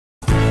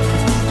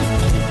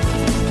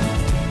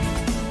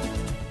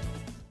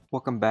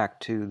Welcome back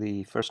to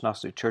the First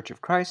Gnostic Church of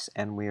Christ,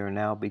 and we are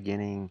now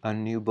beginning a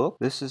new book.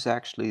 This is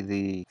actually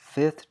the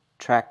fifth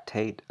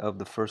tractate of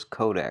the first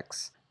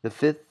codex. The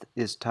fifth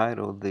is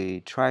titled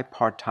the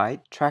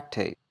Tripartite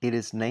Tractate. It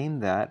is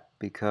named that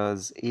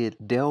because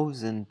it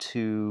delves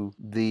into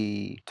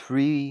the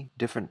three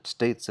different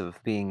states of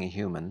being a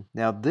human.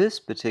 Now, this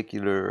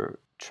particular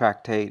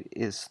tractate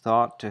is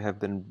thought to have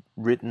been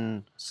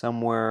written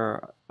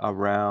somewhere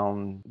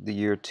around the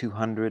year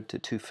 200 to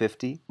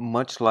 250,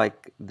 much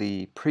like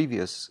the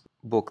previous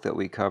book that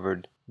we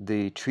covered,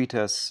 the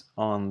treatise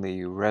on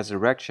the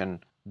resurrection.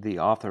 The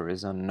author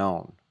is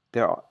unknown.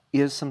 There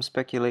is some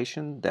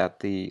speculation that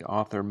the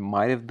author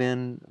might have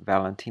been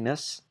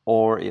Valentinus,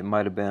 or it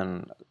might have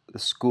been the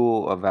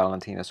school of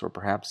Valentinus, or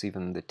perhaps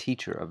even the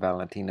teacher of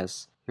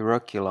Valentinus,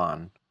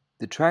 Herculon.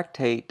 The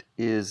tractate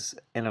is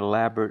an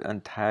elaborate,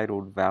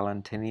 untitled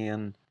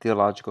Valentinian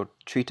theological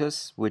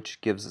treatise,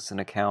 which gives us an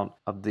account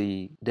of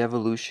the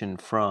devolution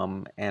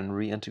from and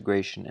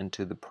reintegration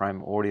into the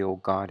primordial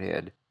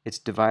Godhead. It's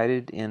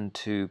divided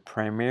into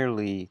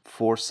primarily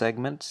 4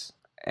 segments,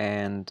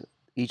 and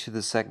each of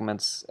the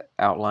segments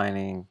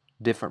outlining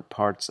different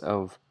parts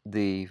of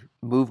the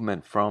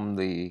movement from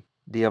the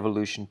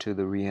de-evolution to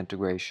the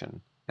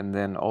reintegration, and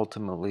then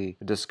ultimately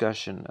a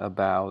discussion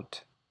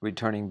about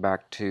returning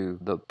back to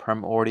the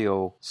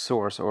primordial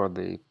source, or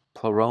the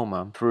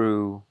pleroma,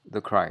 through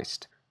the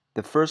Christ.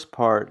 The first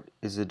part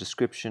is a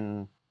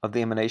description of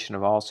the emanation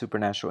of all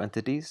supernatural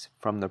entities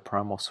from the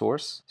primal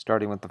source,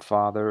 starting with the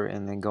Father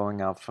and then going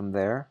out from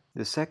there.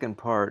 The second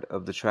part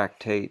of the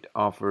tractate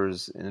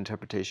offers an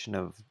interpretation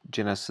of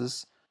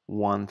Genesis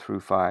 1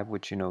 through 5,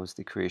 which you know is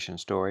the creation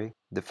story.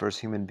 The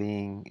first human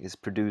being is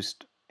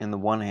produced in the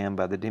one hand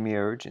by the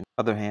demiurge, in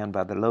the other hand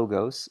by the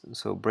logos,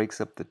 so it breaks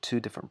up the 2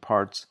 different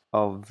parts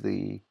of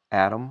the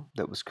atom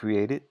that was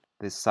created,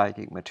 the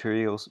psychic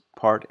materials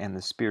part and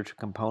the spiritual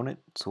component,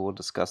 so we'll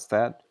discuss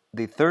that.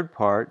 The third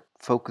part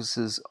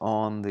focuses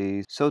on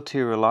the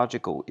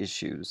soteriological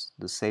issues.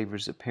 The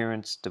Savior's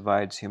appearance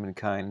divides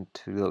humankind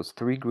to those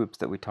 3 groups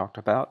that we talked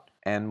about,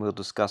 and we'll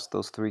discuss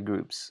those 3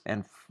 groups.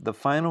 And the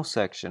final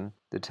section,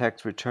 the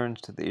text returns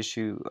to the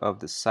issue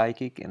of the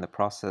psychic in the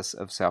process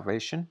of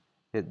salvation.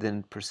 It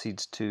then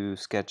proceeds to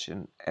sketch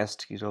an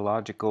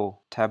eschatological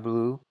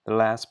tableau, the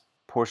last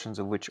portions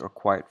of which are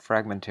quite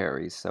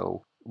fragmentary.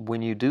 So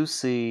when you do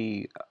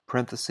see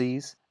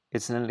parentheses,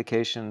 it's an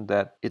indication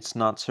that it's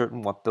not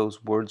certain what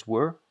those words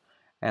were,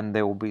 and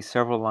there will be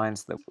several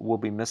lines that will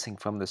be missing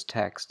from this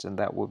text, and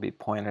that will be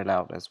pointed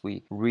out as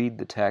we read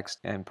the text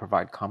and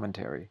provide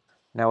commentary.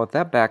 Now, with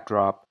that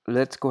backdrop,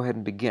 let's go ahead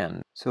and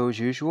begin. So as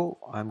usual,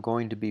 I'm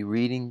going to be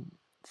reading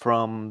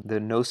from the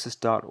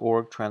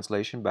Gnosis.org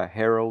translation by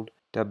Harold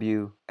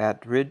W.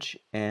 Attridge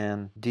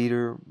and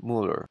Dieter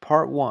Müller.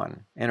 Part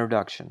 1,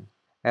 Introduction.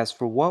 As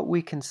for what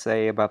we can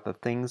say about the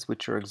things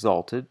which are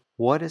exalted,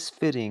 what is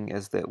fitting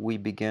is that we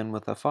begin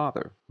with the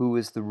Father, who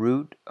is the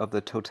root of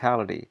the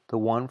totality, the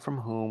one from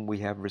whom we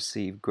have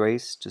received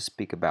grace to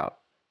speak about.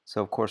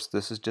 So, of course,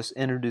 this is just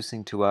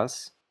introducing to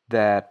us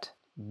that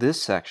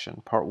this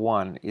section, part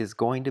 1, is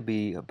going to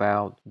be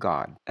about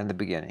God and the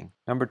beginning.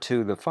 Number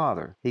 2, the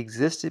Father. He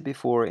existed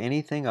before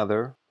anything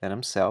other than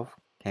himself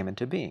came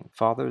into being.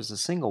 Father is a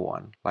single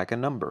one, like a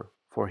number,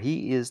 for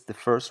he is the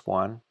first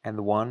one and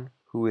the one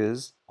who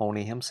is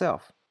only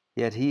himself.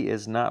 Yet he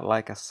is not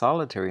like a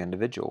solitary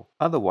individual.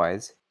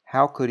 Otherwise,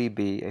 how could he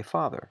be a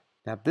father?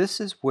 Now,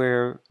 this is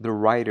where the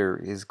writer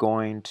is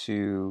going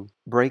to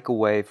break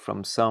away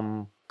from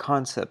some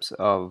concepts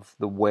of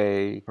the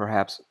way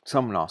perhaps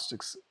some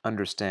Gnostics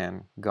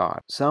understand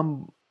God.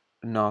 Some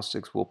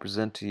Gnostics will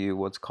present to you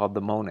what's called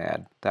the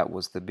monad. That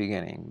was the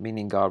beginning,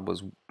 meaning God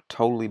was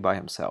totally by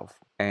himself,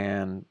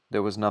 and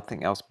there was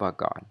nothing else but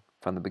God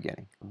from the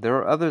beginning. There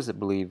are others that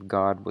believe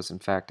God was in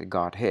fact a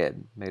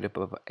Godhead, made up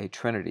of a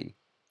Trinity,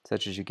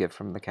 such as you get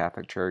from the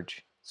Catholic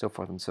Church, so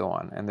forth and so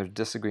on. And there's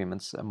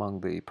disagreements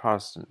among the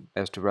Protestant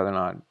as to whether or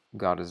not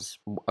God is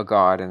a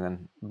God, and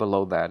then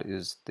below that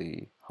is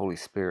the Holy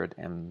Spirit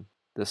and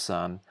the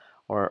Son,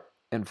 or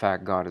in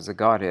fact God is a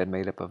Godhead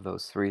made up of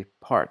those 3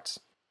 parts.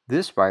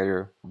 This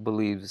writer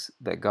believes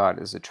that God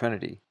is a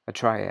Trinity, a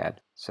triad,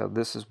 so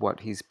this is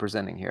what he's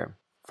presenting here.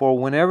 For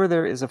whenever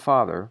there is a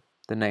Father,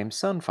 the name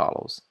Son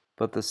follows,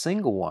 but the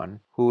single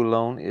one, who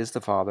alone is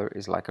the Father,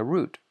 is like a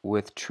root,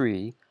 with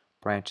tree,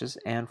 branches,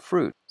 and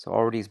fruit. So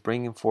already he's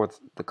bringing forth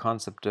the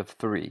concept of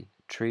 3,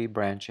 tree,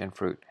 branch, and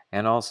fruit.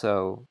 And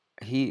also,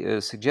 he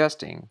is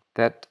suggesting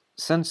that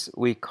since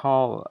we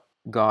call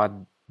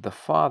God the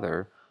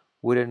Father,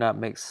 would it not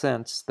make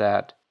sense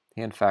that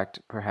he in fact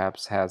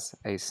perhaps has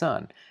a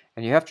son?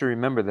 And you have to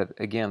remember that,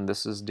 again,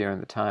 this is during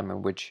the time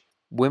in which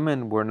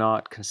women were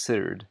not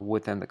considered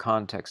within the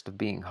context of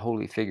being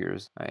holy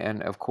figures.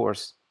 And of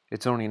course,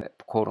 it's only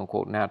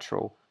quote-unquote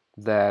natural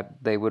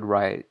that they would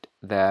write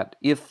that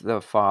if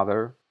the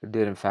Father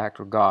did in fact,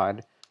 or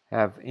God,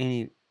 have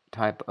any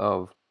type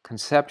of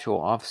conceptual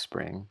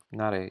offspring,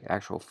 not an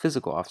actual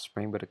physical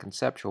offspring, but a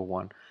conceptual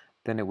one,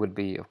 then it would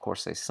be, of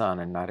course, a son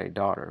and not a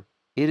daughter.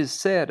 It is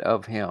said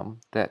of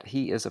him that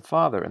he is a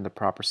father in the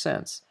proper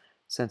sense,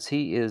 since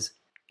he is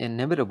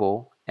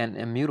inimitable and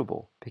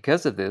immutable.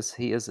 Because of this,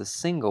 he is a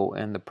single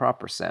in the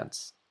proper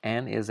sense,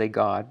 and is a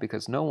God,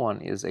 because no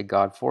one is a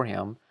God for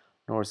him,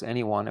 nor is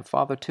anyone a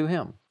father to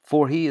him.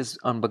 For he is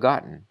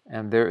unbegotten,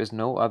 and there is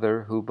no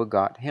other who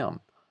begot him,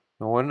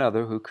 nor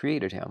another who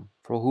created him.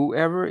 For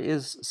whoever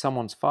is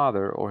someone's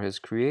father or his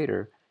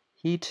creator,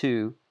 he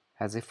too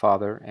has a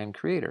father and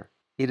creator.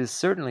 It is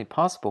certainly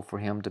possible for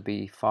him to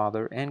be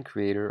father and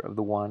creator of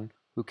the one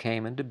who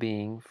came into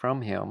being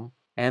from him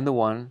and the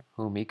one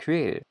whom he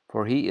created.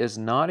 For he is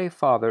not a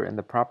father in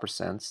the proper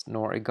sense,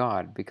 nor a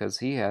God, because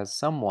he has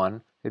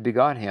someone who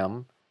begot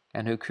him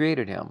and who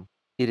created him.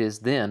 It is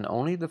then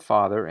only the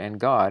Father and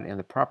God in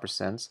the proper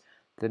sense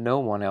that no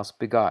one else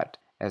begot.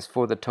 As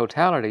for the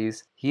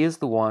totalities, he is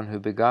the one who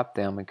begot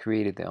them and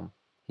created them.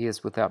 He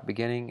is without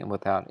beginning and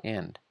without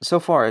end. So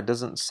far, it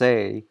doesn't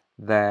say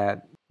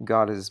that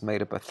God is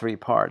made up of three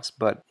parts,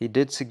 but he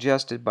did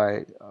suggest it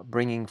by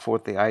bringing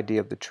forth the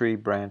idea of the tree,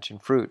 branch,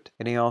 and fruit.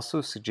 And he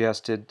also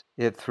suggested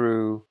it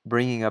through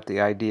bringing up the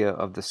idea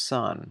of the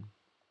Son.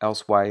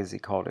 Else why is he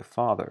called a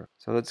father?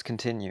 So let's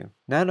continue.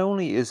 Not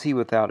only is he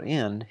without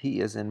end,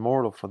 he is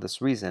immortal for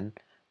this reason,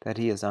 that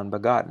he is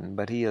unbegotten,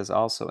 but he is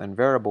also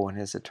invariable in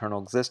his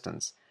eternal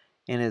existence,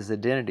 in his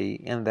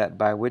identity, in that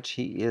by which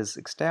he is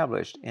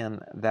established, in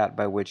that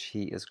by which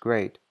he is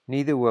great.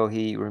 Neither will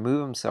he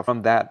remove himself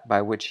from that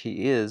by which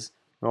he is,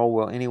 nor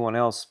will anyone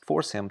else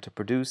force him to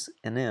produce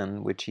an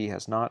end which he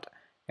has not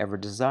ever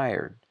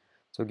desired.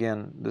 So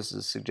again, this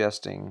is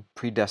suggesting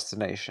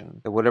predestination,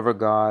 that whatever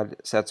God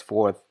sets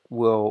forth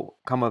will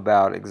come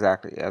about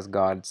exactly as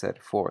God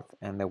set forth,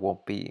 and there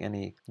won't be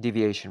any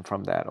deviation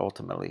from that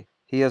ultimately.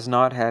 He has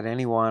not had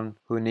anyone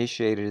who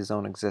initiated his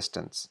own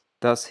existence.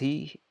 Thus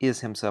he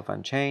is himself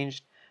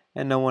unchanged,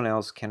 and no one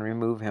else can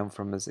remove him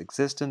from his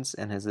existence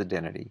and his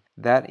identity,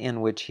 that in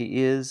which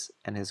he is,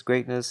 and his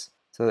greatness,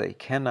 so that he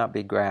cannot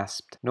be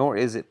grasped, nor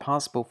is it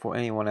possible for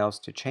anyone else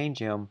to change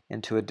him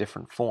into a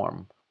different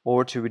form,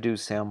 or to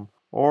reduce him,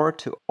 or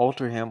to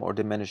alter him or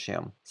diminish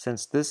him.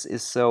 Since this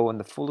is so in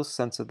the fullest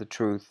sense of the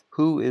truth,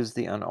 who is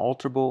the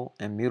unalterable,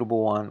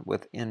 immutable one,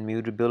 with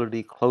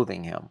immutability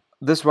clothing him?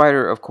 This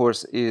writer, of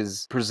course,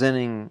 is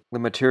presenting the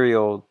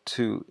material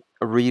to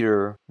a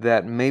reader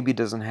that maybe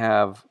doesn't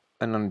have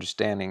an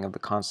understanding of the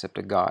concept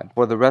of God.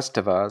 For the rest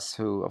of us,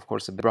 who of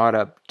course have been brought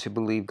up to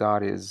believe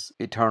God is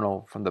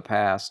eternal from the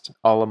past,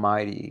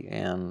 almighty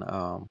and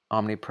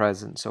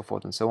omnipresent, so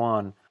forth and so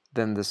on,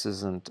 then this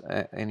isn't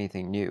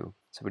anything new.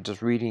 So we're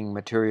just reading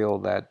material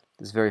that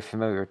is very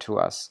familiar to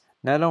us.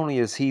 Not only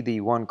is he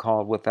the one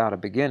called without a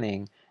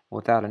beginning,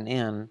 without an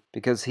end,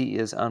 because he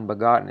is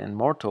unbegotten and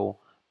mortal,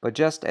 but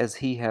just as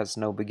he has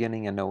no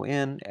beginning and no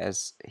end,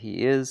 as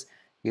he is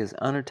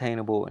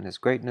unattainable in his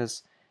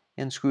greatness,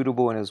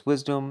 inscrutable in his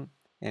wisdom,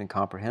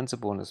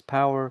 incomprehensible in his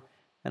power,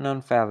 and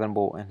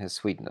unfathomable in his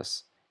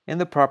sweetness. In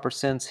the proper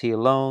sense, he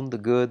alone, the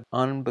good,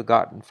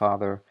 unbegotten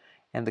Father,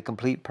 and the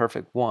complete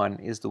perfect one,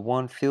 is the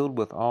one filled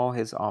with all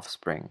his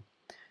offspring,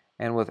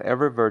 and with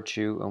every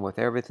virtue, and with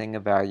everything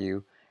of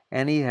value,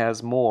 and he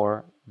has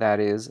more, that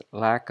is,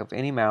 lack of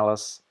any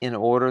malice, in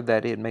order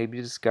that it may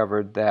be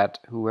discovered that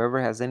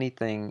whoever has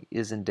anything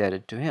is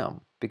indebted to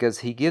him, because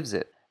he gives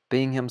it,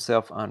 being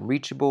himself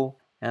unreachable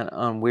and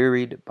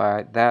unwearied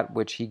by that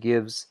which he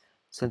gives,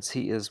 since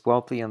he is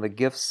wealthy in the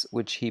gifts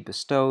which he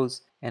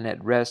bestows, and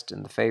at rest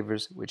in the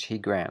favors which he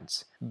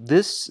grants.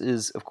 This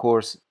is, of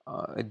course,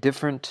 a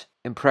different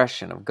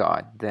impression of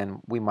God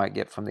than we might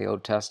get from the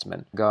Old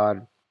Testament.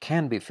 God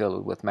can be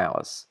filled with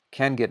malice,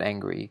 can get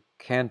angry,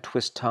 can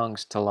twist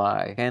tongues to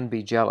lie, can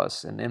be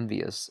jealous and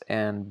envious,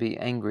 and be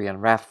angry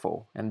and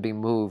wrathful, and be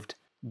moved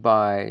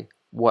by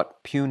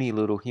what puny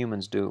little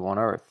humans do on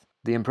earth.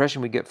 The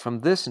impression we get from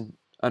this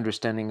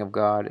understanding of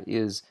God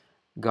is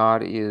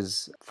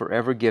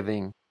forever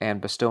giving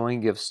and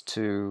bestowing gifts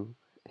to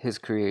his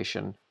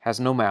creation, has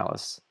no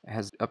malice,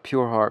 has a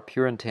pure heart,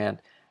 pure intent,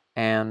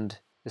 and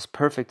is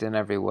perfect in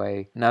every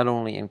way, not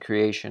only in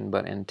creation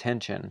but in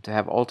intention, to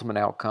have ultimate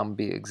outcome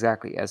be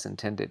exactly as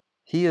intended.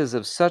 He is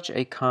of such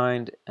a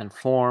kind and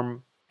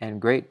form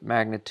and great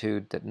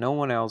magnitude that no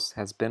one else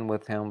has been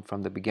with him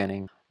from the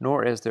beginning,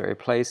 nor is there a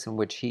place in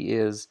which he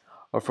is,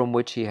 or from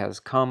which he has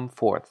come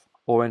forth,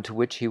 or into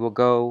which he will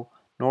go,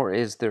 nor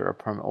is there a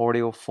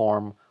primordial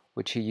form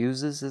which he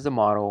uses as a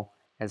model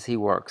as he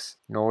works,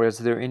 nor is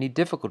there any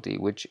difficulty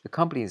which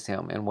accompanies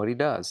him in what he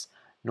does,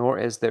 nor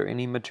is there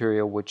any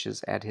material which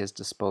is at his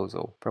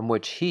disposal, from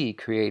which he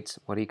creates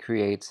what he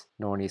creates,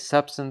 nor any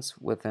substance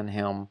within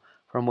him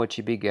from which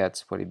he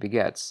begets what he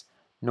begets,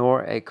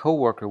 nor a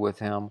co-worker with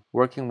him,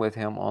 working with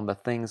him on the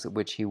things at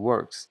which he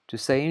works. To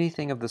say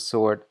anything of the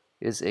sort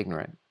is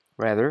ignorant.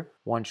 Rather,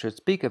 one should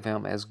speak of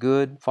him as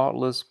good,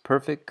 faultless,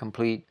 perfect,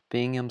 complete,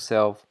 being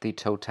himself the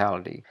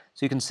totality.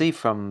 So you can see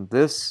from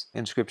this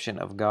inscription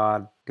of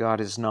God, God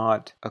is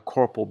not a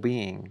corporal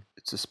being,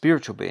 it's a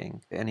spiritual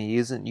being, and he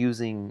isn't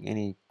using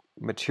any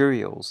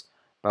materials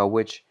by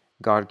which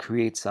God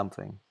creates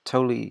something,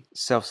 totally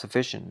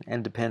self-sufficient,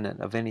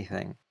 independent of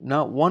anything.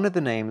 Not one of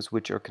the names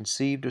which are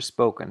conceived or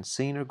spoken,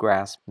 seen or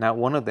grasped, not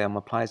one of them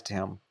applies to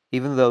him.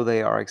 even though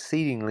they are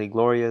exceedingly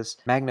glorious,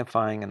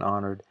 magnifying, and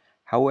honored.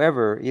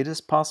 However, it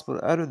is possible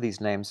to utter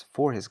these names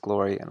for his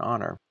glory and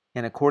honor,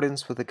 in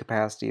accordance with the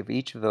capacity of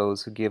each of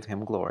those who give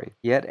him glory.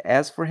 Yet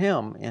as for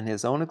him, in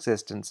his own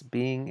existence,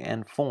 being,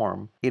 and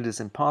form, it is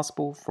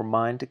impossible for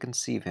mind to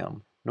conceive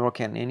him, nor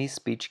can any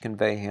speech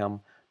convey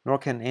him, nor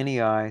can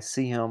any eye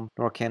see him,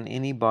 nor can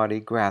any body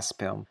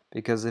grasp him,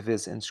 because of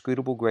his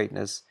inscrutable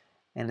greatness,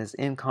 and his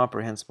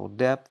incomprehensible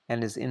depth,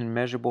 and his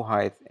immeasurable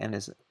height, and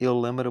his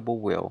illimitable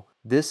will.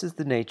 This is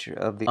the nature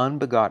of the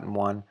unbegotten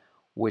one,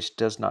 which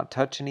does not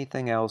touch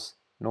anything else,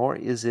 nor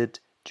is it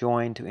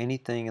joined to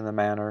anything in the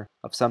manner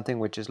of something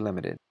which is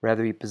limited.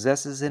 Rather, he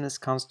possesses in his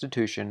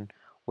constitution,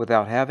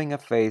 without having a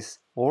face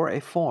or a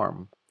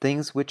form,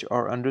 things which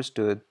are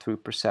understood through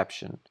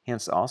perception.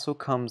 Hence also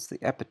comes the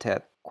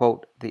epithet,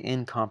 quote, the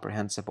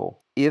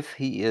incomprehensible. If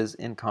he is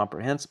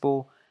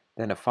incomprehensible,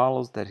 then it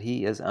follows that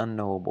he is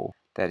unknowable,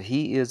 that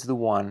he is the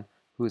one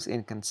who is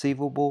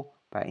inconceivable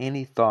by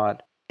any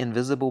thought,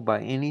 invisible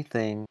by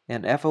anything,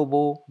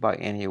 ineffable by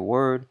any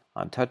word,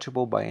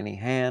 untouchable by any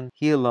hand.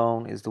 He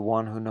alone is the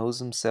one who knows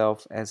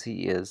himself as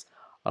he is,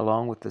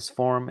 along with his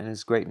form and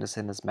his greatness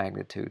and his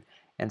magnitude.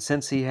 And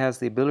since he has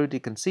the ability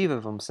to conceive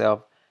of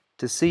himself,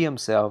 to see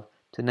himself,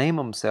 to name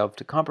himself,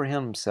 to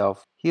comprehend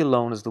himself, he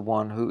alone is the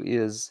one who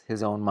is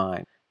his own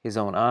mind, his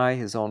own eye,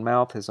 his own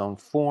mouth, his own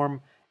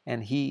form,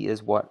 and he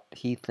is what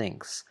he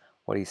thinks,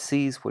 what he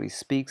sees, what he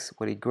speaks,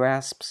 what he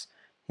grasps,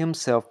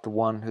 himself the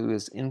one who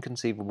is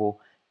inconceivable,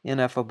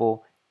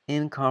 ineffable,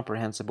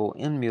 incomprehensible,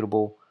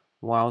 immutable,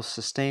 while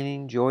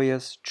sustaining,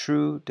 joyous,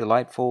 true,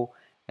 delightful,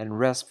 and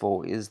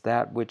restful is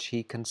that which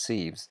he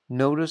conceives.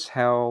 Notice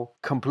how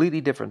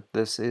completely different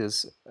this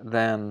is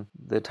than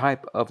the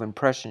type of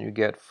impression you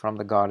get from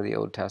the God of the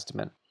Old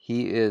Testament.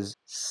 He is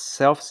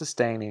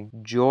self-sustaining,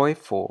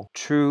 joyful,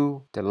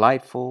 true,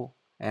 delightful,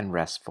 and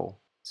restful.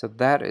 So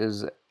that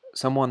is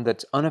someone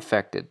that's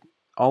unaffected,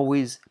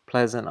 always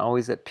pleasant,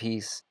 always at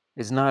peace,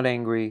 is not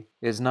angry,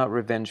 is not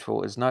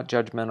revengeful, is not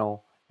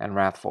judgmental and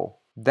wrathful.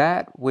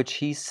 That which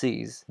he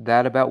sees,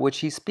 that about which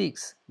he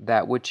speaks,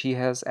 that which he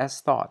has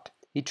as thought.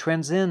 He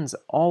transcends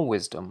all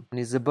wisdom, and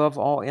is above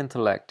all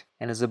intellect,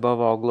 and is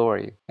above all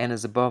glory, and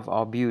is above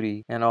all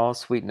beauty, and all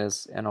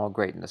sweetness, and all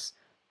greatness.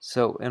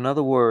 So, in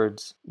other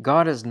words,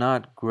 God is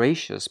not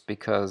gracious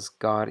because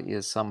God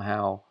is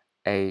somehow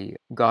a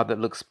God that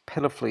looks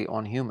pitifully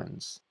on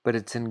humans, but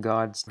it's in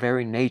God's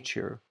very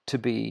nature to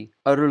be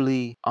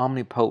utterly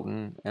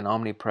omnipotent and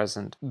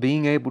omnipresent,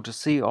 being able to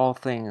see all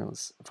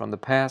things from the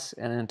past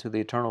and into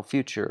the eternal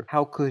future.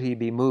 How could he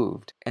be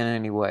moved in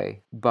any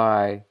way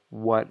by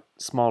what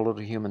small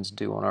little humans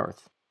do on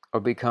earth, or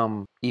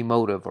become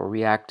emotive or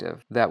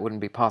reactive? That wouldn't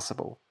be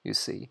possible, you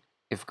see,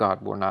 if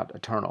God were not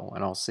eternal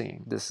and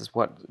all-seeing. This is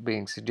what's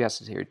being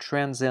suggested here. He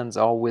transcends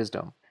all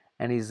wisdom,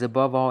 and he's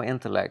above all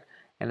intellect,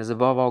 and is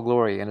above all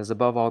glory, and is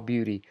above all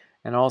beauty,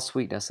 and all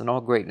sweetness, and all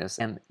greatness,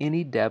 and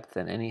any depth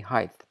and any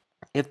height.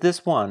 If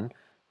this one,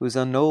 who is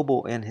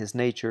unknowable in his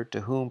nature,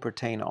 to whom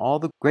pertain all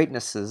the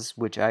greatnesses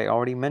which I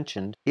already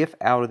mentioned, if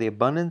out of the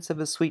abundance of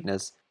his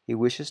sweetness he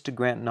wishes to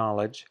grant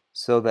knowledge,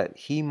 so that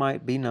he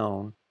might be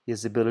known,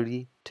 his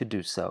ability to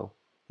do so.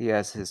 He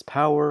has his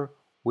power,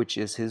 which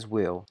is his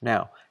will.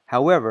 Now,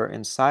 however,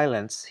 in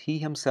silence he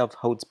himself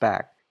holds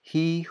back,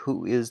 he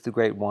who is the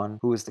Great One,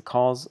 who is the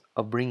cause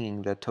of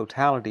bringing the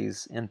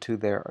totalities into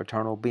their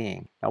eternal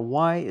being. Now,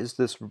 why is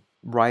this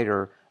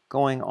writer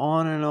going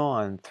on and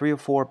on, 3 or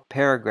 4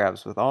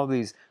 paragraphs with all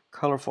these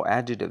colorful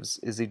adjectives?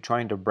 Is he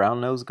trying to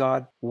brown-nose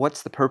God?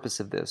 What's the purpose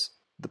of this?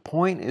 The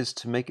point is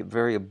to make it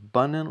very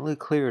abundantly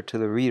clear to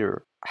the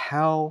reader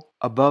how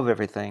above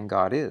everything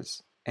God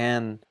is,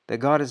 and that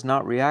God is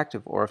not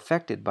reactive or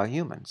affected by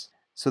humans,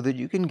 so that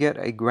you can get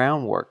a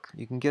groundwork,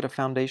 you can get a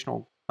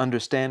foundational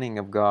understanding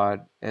of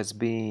God as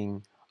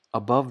being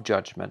above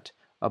judgment,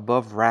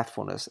 above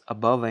wrathfulness,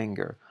 above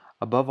anger,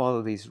 above all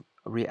of these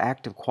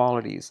reactive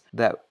qualities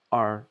that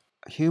are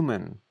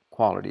human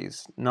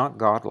qualities, not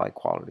godlike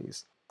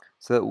qualities,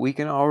 so that we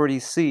can already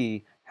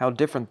see how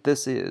different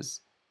this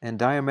is, and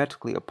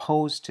diametrically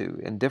opposed to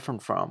and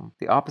different from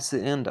the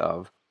opposite end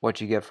of what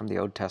you get from the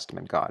Old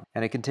Testament God.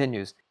 And it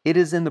continues, it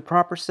is in the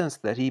proper sense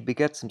that he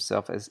begets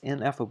himself as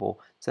ineffable,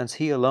 since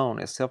he alone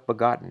is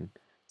self-begotten,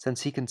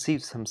 since he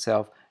conceives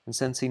himself, and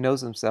since he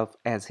knows himself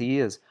as he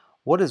is.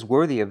 What is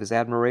worthy of his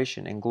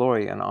admiration and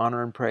glory and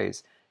honor and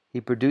praise,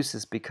 he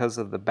produces because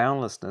of the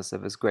boundlessness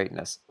of his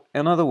greatness.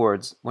 In other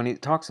words, when he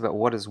talks about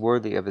what is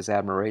worthy of his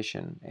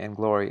admiration and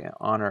glory and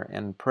honor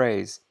and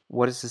praise,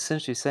 what it's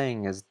essentially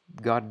saying is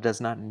God does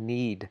not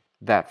need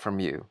that from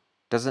you,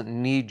 doesn't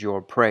need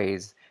your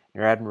praise,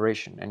 your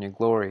admiration, and your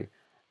glory.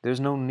 There's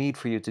no need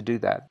for you to do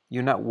that.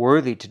 You're not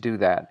worthy to do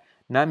that,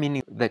 not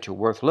meaning that you're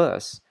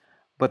worthless,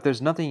 but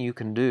there's nothing you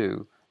can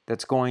do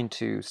that's going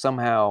to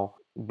somehow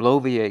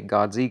bloviate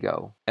God's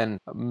ego and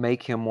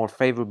make him more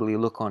favorably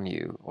look on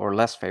you or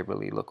less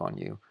favorably look on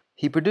you.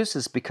 He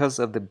produces because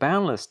of the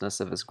boundlessness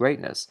of his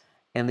greatness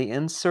and the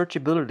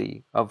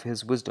unsearchability of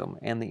his wisdom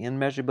and the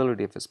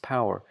immeasurability of his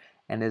power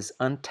and his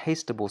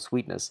untastable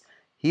sweetness.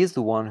 He is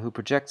the one who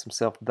projects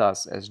himself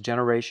thus as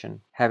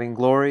generation, having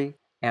glory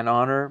and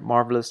honor,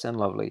 marvelous and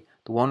lovely,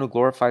 the one who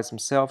glorifies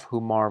himself, who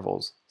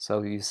marvels.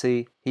 So you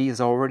see, he is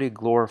already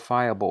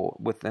glorifiable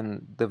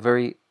within the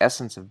very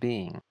essence of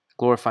being,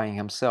 glorifying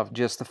himself.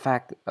 Just the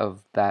fact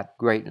of that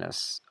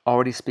greatness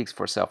already speaks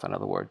for itself, in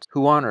other words.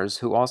 Who honors,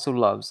 who also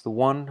loves, the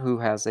one who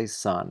has a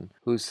son,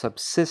 who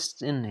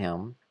subsists in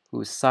him, who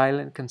is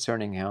silent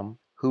concerning him,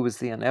 who is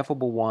the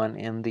ineffable one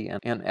in the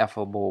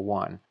ineffable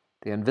one,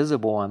 the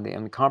invisible one, the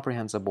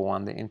incomprehensible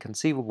one, the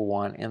inconceivable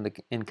one, and the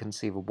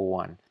inconceivable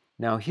one.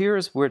 Now here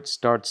is where it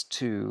starts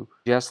to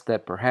suggest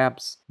that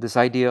perhaps this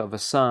idea of a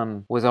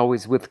son was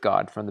always with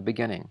God from the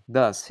beginning.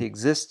 Thus, he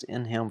exists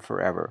in him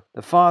forever.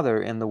 The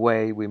Father, in the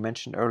way we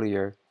mentioned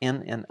earlier,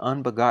 in an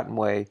unbegotten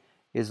way,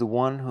 is the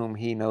one whom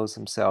he knows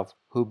himself,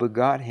 who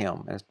begot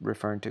him, as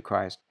referring to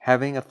Christ,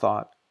 having a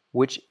thought,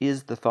 which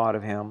is the thought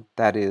of him,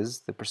 that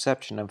is, the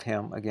perception of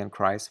him, again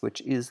Christ,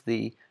 which is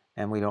the,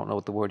 and we don't know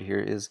what the word here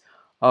is,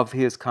 of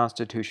his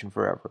constitution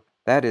forever.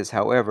 That is,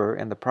 however,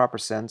 in the proper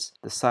sense,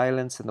 the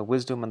silence and the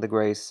wisdom and the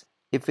grace,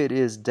 if it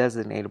is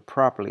designated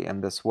properly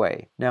in this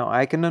way. Now,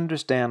 I can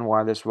understand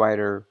why this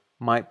writer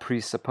might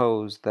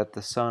presuppose that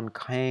the Son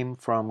came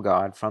from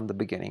God from the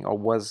beginning, or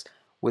was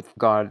with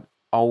God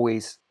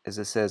always, as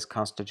it says,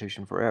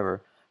 constitution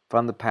forever,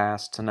 from the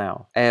past to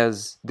now,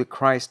 as the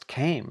Christ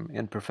came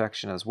in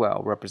perfection as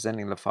well,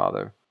 representing the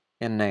Father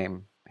in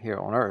name here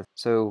on earth.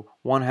 So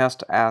one has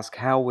to ask,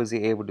 how was he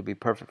able to be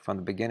perfect from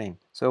the beginning?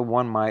 So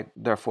one might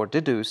therefore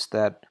deduce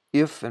that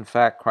if in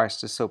fact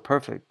Christ is so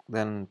perfect,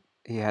 then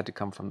he had to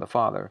come from the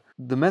Father.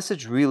 The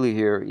message really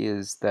here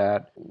is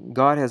that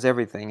God has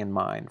everything in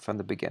mind from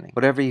the beginning,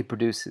 whatever he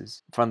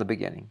produces from the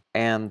beginning.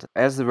 And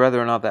as to whether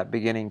or not that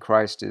beginning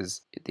Christ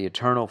is the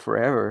eternal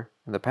forever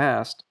in the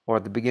past, or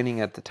the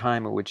beginning at the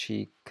time at which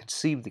he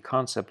conceived the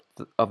concept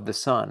of the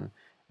Son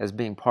as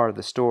being part of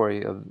the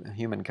story of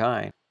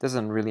humankind,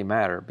 doesn't really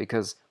matter,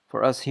 because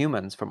for us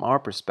humans, from our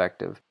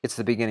perspective, it's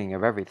the beginning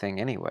of everything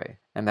anyway.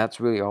 And that's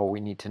really all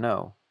we need to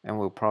know, and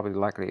we'll probably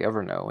likely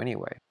ever know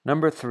anyway.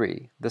 Number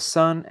 3, the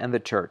Son and the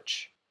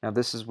Church. Now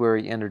this is where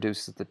he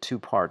introduces the two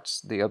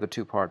parts, the other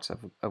two parts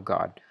of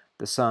God,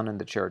 the Son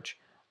and the Church.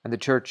 And the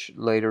Church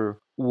later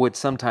would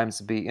sometimes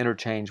be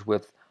interchanged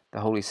with the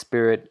Holy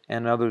Spirit,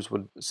 and others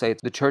would say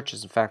the Church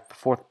is in fact the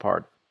fourth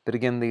part. But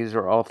again, these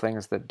are all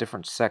things that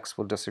different sects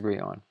will disagree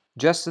on.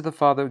 Just as the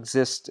Father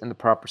exists in the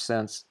proper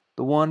sense,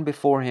 the one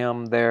before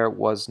him there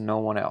was no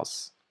one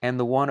else, and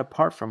the one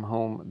apart from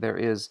whom there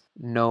is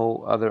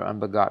no other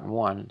unbegotten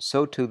one,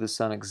 so too the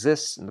Son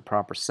exists in the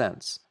proper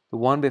sense, the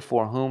one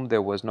before whom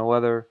there was no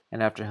other,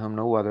 and after whom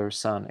no other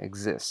Son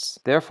exists.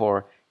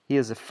 Therefore, he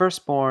is a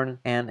firstborn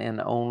and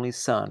an only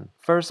Son.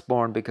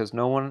 Firstborn because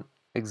no one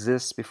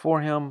exists before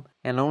him,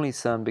 and only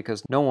Son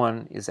because no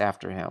one is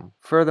after him.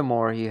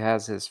 Furthermore, he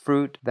has his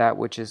fruit, that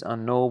which is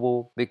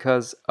unknowable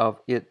because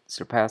of its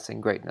surpassing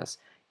greatness.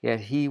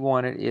 Yet he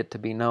wanted it to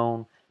be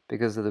known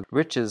because of the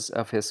riches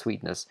of his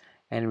sweetness,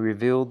 and he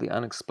revealed the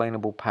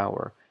unexplainable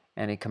power,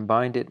 and he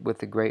combined it with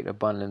the great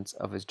abundance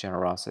of his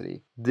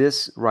generosity.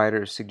 This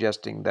writer is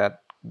suggesting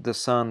that the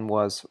Son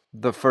was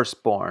the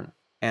firstborn,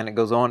 and it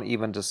goes on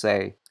even to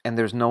say, and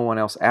there's no one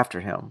else after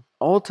him.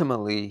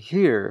 Ultimately,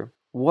 here,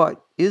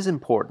 what is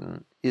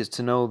important is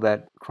to know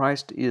that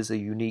Christ is a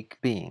unique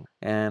being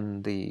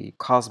and the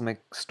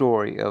cosmic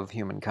story of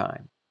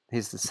humankind.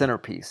 He's the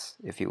centerpiece,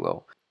 if you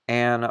will.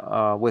 And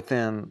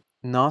within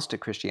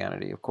Gnostic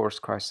Christianity, of course,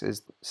 Christ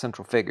is the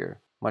central figure,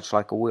 much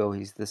like a wheel.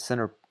 He's the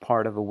center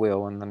part of a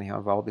wheel, and then you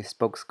have all these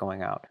spokes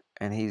going out.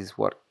 And he's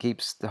what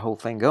keeps the whole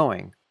thing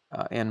going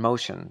in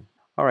motion.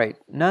 All right,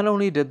 not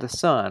only did the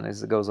Son,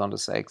 as it goes on to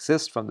say,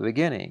 exist from the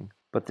beginning,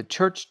 but the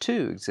Church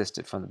too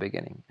existed from the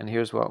beginning. And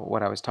here's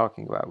what I was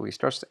talking about. We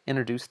start to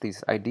introduce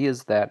these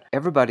ideas that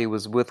everybody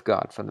was with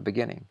God from the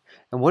beginning.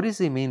 And what does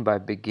he mean by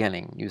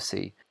beginning, you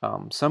see?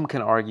 Some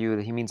can argue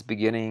that he means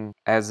beginning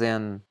as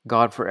in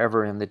God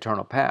forever in the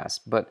eternal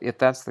past. But if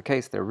that's the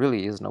case, there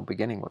really is no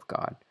beginning with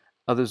God.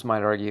 Others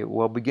might argue,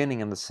 well,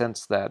 beginning in the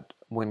sense that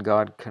when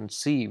God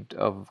conceived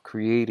of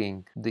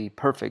creating the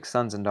perfect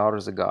sons and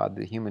daughters of God,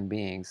 the human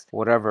beings,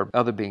 whatever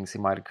other beings he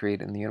might have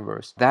created in the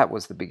universe, that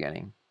was the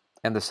beginning.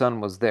 And the Son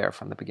was there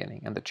from the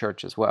beginning, and the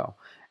Church as well.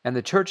 And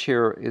the Church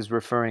here is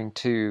referring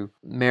to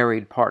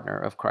married partner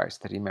of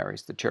Christ, that he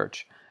marries the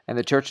Church. And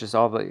the Church is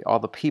all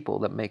the people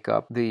that make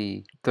up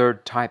the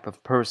third type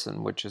of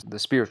person, which is the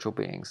spiritual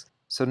beings.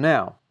 So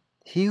now,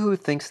 he who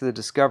thinks the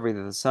discovery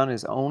that the Son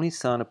is only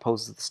Son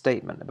opposes the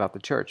statement about the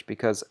Church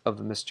because of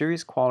the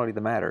mysterious quality of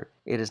the matter.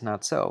 It is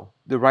not so.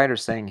 The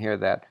writer's saying here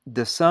that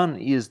the Son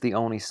is the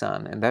only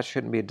Son, and that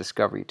shouldn't be a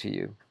discovery to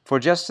you. For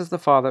just as the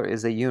Father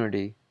is a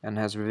unity and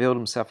has revealed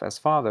himself as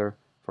Father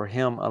for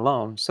him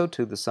alone, so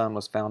too the Son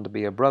was found to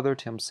be a brother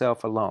to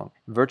himself alone,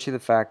 in virtue of the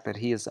fact that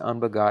he is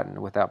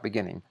unbegotten without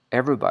beginning.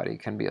 Everybody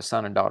can be a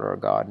son and daughter of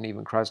God, and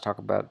even Christ talked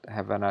about,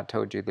 have I not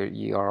told you that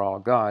ye are all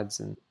gods?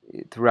 And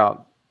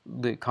throughout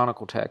the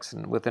canonical text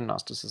and within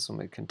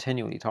Gnosticism, it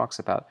continually talks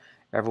about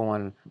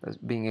everyone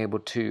being able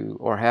to,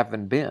 or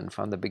having been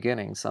from the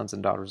beginning, sons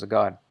and daughters of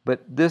God.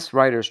 But this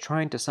writer is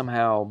trying to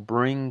somehow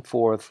bring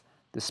forth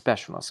the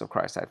specialness of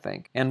Christ, I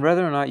think. And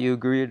whether or not you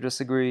agree or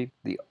disagree,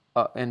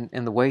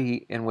 in the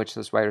way in which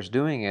this writer is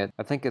doing it,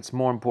 I think it's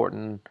more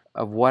important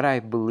of what I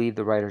believe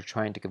the writer is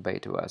trying to convey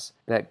to us,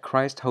 that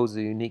Christ holds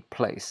a unique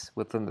place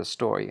within the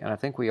story, and I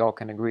think we all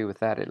can agree with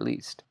that at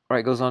least. All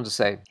right, it goes on to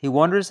say, he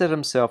wonders at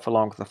himself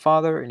along with the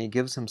Father, and he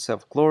gives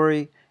himself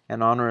glory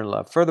and honor and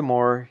love.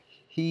 Furthermore,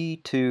 he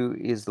too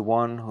is the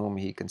one whom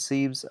he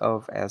conceives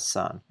of as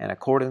Son, in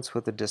accordance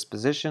with the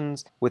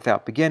dispositions,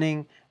 without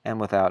beginning and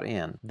without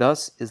end.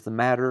 Thus is the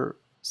matter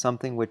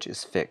something which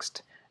is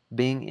fixed.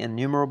 Being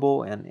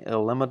innumerable and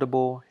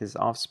illimitable, his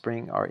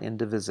offspring are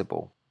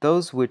indivisible.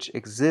 Those which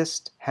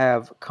exist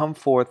have come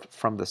forth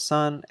from the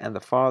Son and the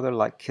Father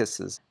like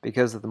kisses,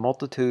 because of the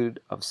multitude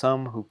of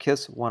some who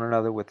kiss one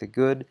another with a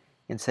good,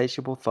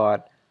 insatiable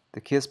thought,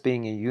 the kiss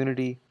being a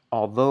unity,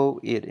 although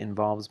it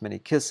involves many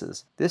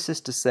kisses. This is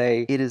to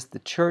say, it is the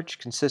church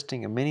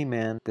consisting of many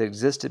men that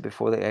existed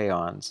before the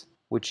aeons,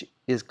 which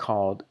is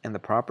called, in the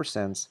proper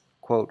sense,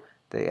 quote,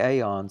 the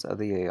aeons of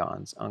the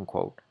aeons,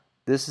 unquote.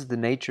 This is the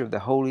nature of the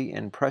holy,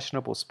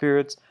 impressionable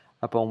spirits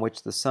upon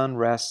which the Son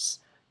rests,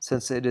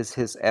 since it is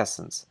his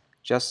essence,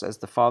 just as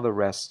the Father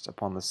rests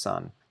upon the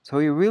Son. So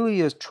he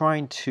really is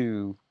trying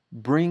to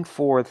bring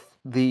forth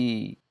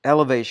the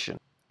elevation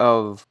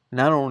of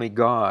not only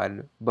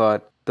God,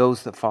 but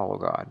those that follow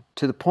God,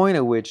 to the point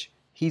at which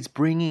he's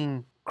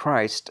bringing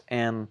Christ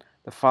and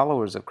the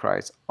followers of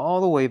Christ all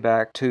the way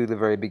back to the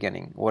very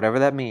beginning, whatever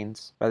that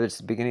means, whether it's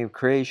the beginning of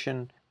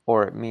creation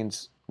or it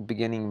means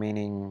beginning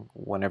meaning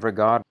whenever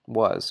God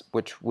was,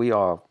 which we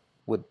all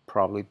would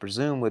probably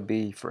presume would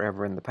be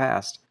forever in the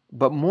past.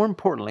 But more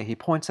importantly, he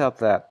points out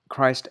that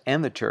Christ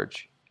and the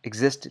church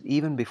existed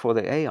even before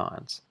the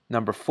aeons.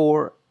 Number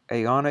 4,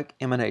 aeonic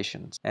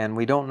emanations. And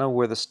we don't know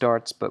where this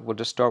starts, but we'll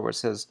just start where it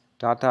says, ...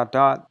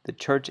 the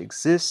church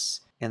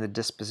exists in the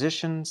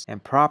dispositions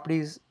and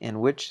properties in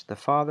which the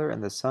Father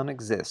and the Son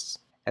exists,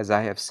 as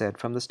I have said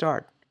from the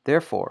start.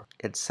 Therefore,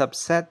 it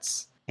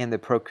subsets in the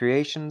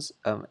procreations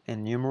of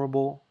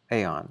innumerable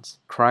aeons.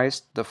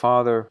 Christ, the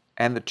Father,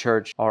 and the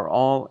church are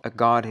all a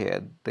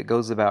Godhead that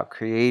goes about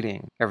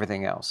creating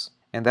everything else.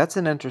 And that's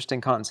an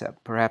interesting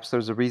concept. Perhaps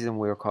there's a reason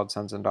we are called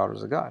sons and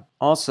daughters of God.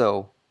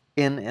 Also,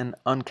 in an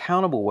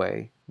uncountable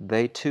way,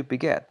 they too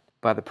beget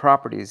by the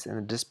properties and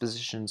the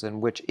dispositions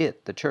in which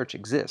it, the church,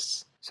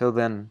 exists. So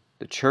then,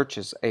 the church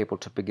is able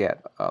to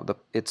beget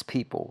its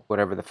people,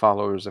 whatever the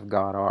followers of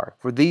God are.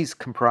 For these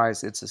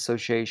comprise its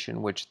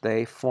association which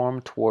they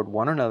form toward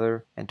one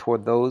another and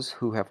toward those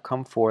who have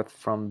come forth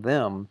from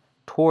them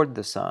toward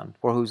the Son,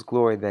 for whose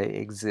glory they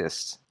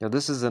exist. Now,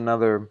 this is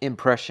another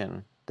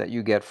impression that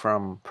you get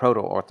from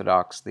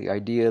proto-Orthodox, the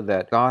idea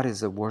that God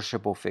is a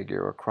worshipable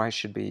figure or Christ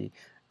should be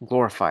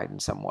glorified in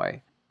some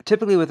way.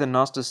 Typically within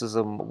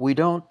Gnosticism, we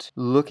don't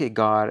look at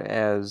God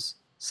as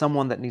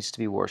someone that needs to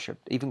be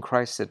worshipped. Even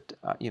Christ said,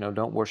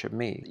 don't worship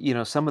me.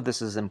 Some of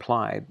this is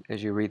implied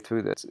as you read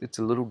through this. It's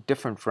a little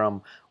different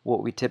from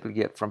what we typically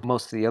get from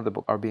most of the other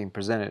books are being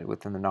presented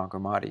within the Nag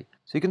Hammadi.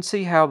 So you can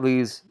see how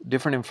these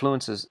different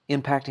influences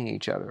impacting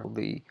each other.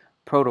 The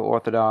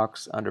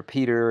proto-Orthodox under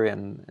Peter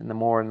and the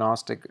more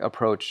Gnostic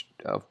approach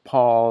of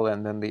Paul,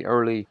 and then the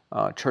early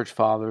church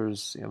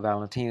fathers,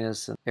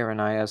 Valentinus and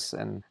Irenaeus,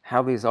 and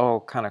how these all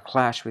kind of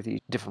clash with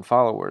each different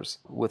followers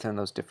within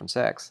those different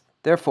sects.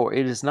 Therefore,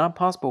 it is not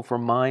possible for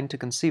mind to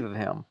conceive of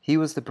him. He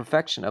was the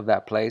perfection of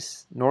that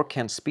place, nor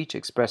can speech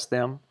express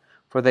them,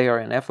 for they are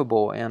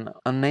ineffable and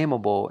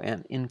unnameable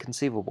and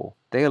inconceivable.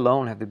 They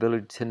alone have the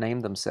ability to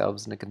name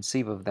themselves and to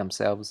conceive of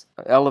themselves,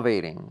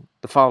 elevating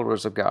the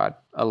followers of God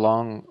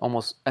along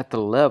almost at the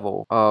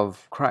level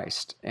of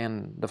Christ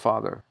and the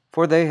Father.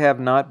 For they have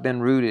not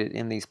been rooted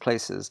in these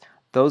places.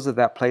 Those of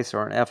that place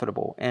are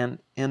ineffable and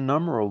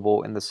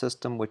innumerable in the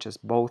system which is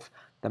both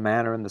the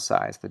manner and the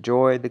size, the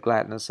joy, the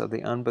gladness of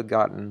the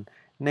unbegotten,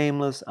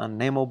 nameless,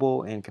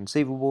 unnameable,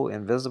 inconceivable,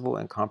 invisible,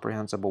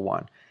 incomprehensible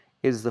one.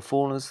 It is the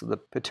fullness of the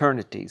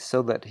paternity,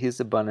 so that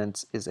his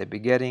abundance is a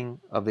begetting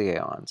of the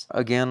aeons.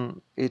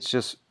 Again, it's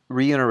just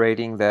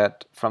reiterating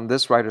that from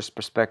this writer's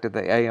perspective,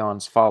 the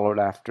aeons followed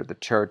after the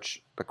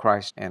church, the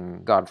Christ,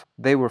 and God.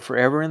 They were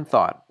forever in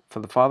thought, for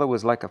the Father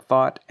was like a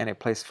thought and a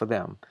place for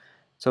them.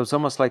 So it's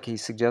almost like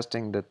he's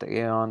suggesting that the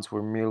aeons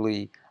were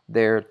merely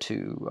there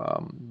to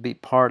be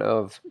part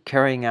of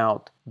carrying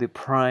out the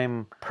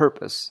prime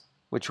purpose,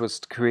 which was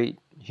to create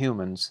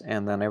humans,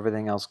 and then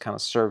everything else kind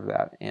of served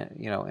that,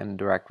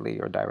 indirectly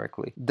or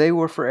directly. They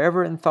were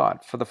forever in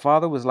thought, for the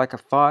Father was like a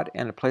thought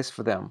and a place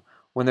for them.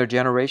 When their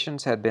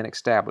generations had been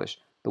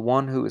established, the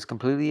one who is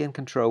completely in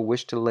control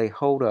wished to lay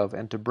hold of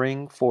and to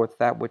bring forth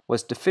that which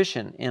was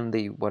deficient in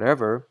the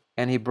whatever,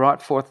 and he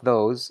brought forth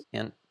those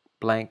in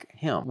blank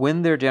him.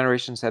 When their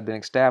generations had been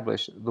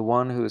established, the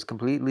one who is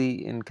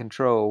completely in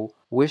control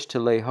wished to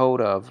lay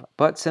hold of,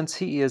 but since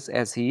he is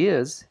as he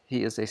is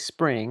a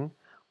spring,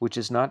 which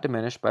is not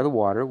diminished by the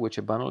water which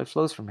abundantly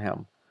flows from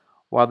him.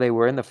 While they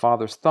were in the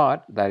Father's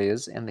thought, that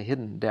is, in the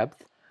hidden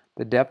depth,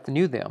 The depth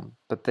knew them,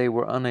 but they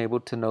were unable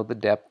to know the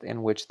depth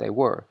in which they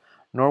were,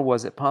 nor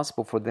was it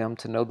possible for them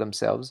to know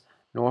themselves,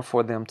 nor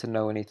for them to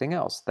know anything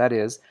else. That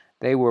is,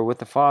 they were with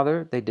the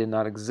Father, they did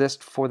not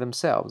exist for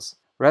themselves.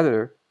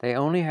 Rather, they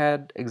only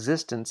had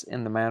existence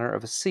in the manner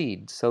of a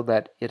seed, so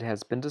that it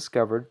has been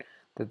discovered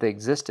that they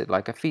existed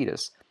like a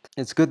fetus.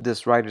 It's good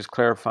this writer's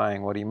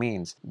clarifying what he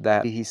means,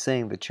 that he's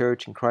saying the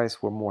church and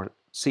Christ were more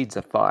seeds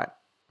of thought.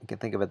 You can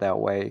think of it that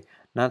way,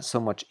 not so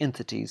much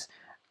entities.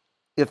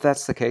 If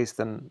that's the case,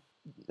 then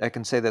I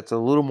can say that's a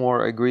little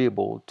more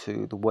agreeable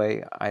to the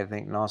way I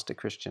think Gnostic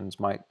Christians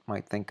might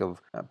think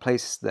of a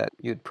place that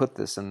you'd put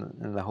this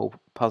in the whole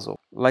puzzle.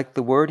 Like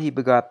the Word, he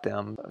begot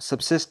them,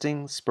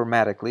 subsisting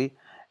spermatically,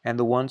 and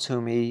the ones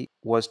whom he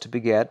was to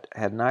beget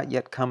had not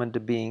yet come into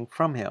being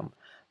from him.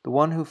 The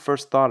one who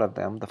first thought of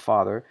them, the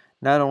Father,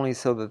 not only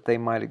so that they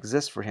might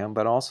exist for him,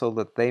 but also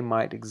that they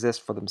might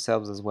exist for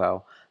themselves as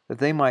well, that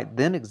they might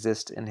then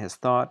exist in his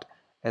thought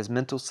as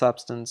mental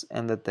substance,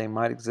 and that they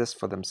might exist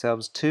for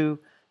themselves too,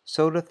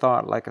 so to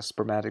thought like a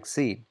spermatic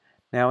seed.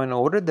 Now, in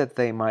order that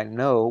they might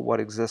know what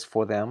exists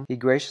for them, he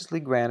graciously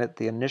granted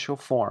the initial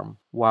form,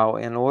 while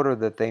in order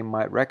that they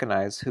might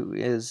recognize who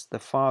is the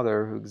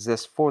Father who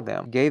exists for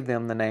them, gave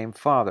them the name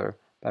Father,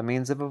 by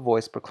means of a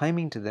voice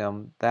proclaiming to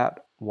them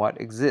that what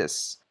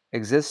exists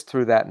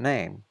through that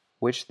name,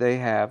 which they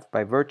have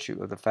by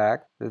virtue of the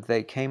fact that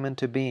they came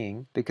into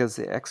being, because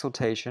the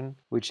exaltation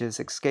which has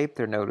escaped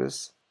their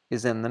notice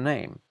is in the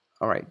name.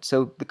 All right,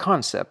 so the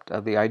concept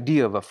of the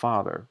idea of a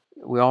father.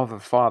 We all have a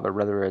father,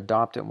 whether we're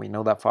adopted and we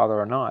know that father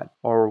or not,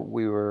 or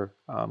we were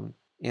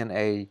in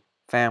a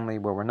family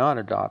where we're not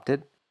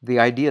adopted. The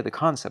idea, the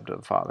concept of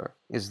a father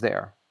is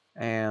there.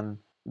 And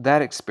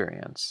that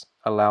experience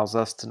allows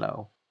us to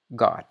know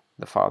God,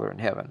 the Father in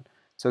heaven.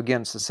 So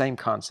again, it's the same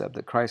concept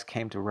that Christ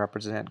came to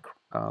represent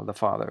the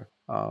Father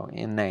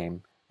in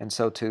name. And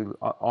so to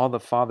all the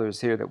fathers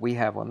here that we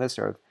have on this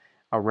earth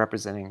are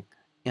representing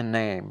in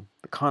name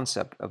the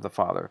concept of the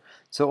Father.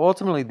 So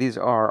ultimately these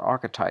are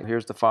archetypes.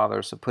 Here's the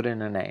Father, so put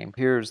in a name.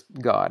 Here's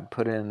God,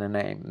 put in a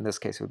name. In this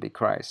case it would be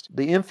Christ.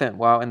 The infant,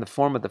 while in the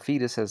form of the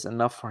fetus, has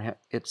enough for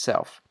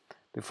itself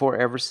before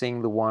ever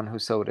seeing the one who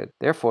sowed it.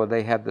 Therefore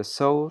they had the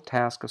sole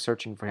task of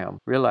searching for him,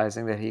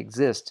 realizing that he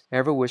exists,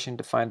 ever wishing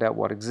to find out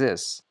what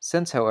exists.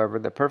 Since, however,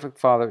 the perfect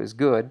Father is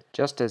good,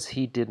 just as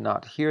he did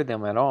not hear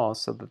them at all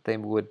so that they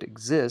would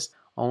exist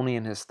only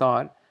in his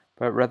thought,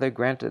 but rather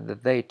granted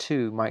that they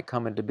too might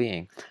come into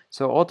being.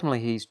 So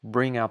ultimately he's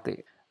bringing out the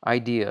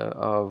idea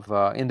of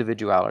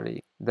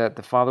individuality, that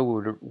the Father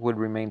would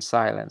remain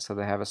silent so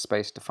they have a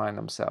space to find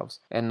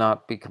themselves and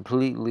not be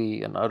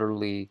completely and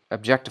utterly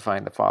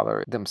objectifying the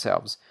Father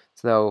themselves.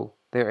 So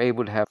they're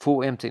able to have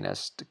full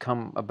emptiness to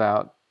come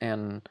about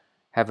and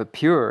have a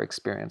pure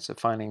experience of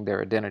finding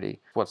their identity.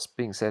 What's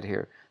being said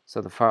here.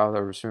 So the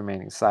Father is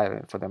remaining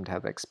silent for them to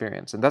have that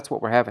experience. And that's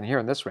what we're having here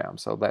in this realm,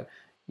 so that,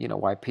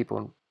 why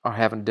people are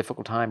having a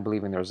difficult time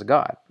believing there's a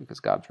God, because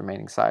God's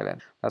remaining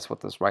silent. That's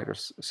what this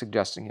writer's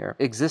suggesting here.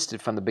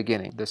 Existed from the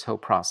beginning, this whole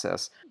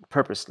process,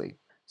 purposely.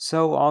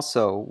 So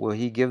also will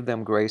he give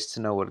them grace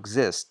to know what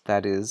exists,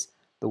 that is,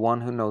 the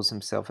one who knows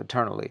himself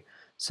eternally.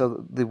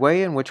 So the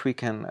way in which we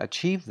can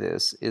achieve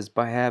this is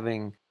by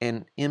having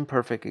an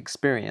imperfect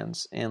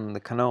experience in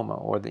the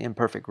kanoma, or the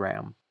imperfect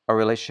realm, a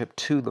relationship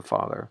to the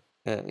Father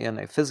in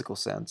a physical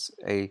sense.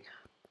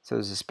 So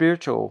there's a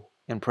spiritual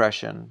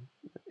impression,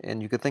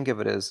 and you could think of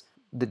it as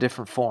the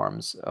different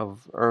forms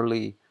of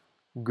early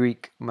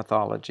Greek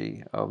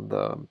mythology of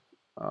the,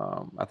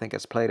 I think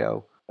it's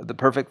Plato, the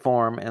perfect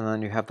form, and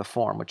then you have the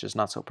form, which is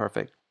not so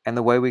perfect. And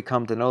the way we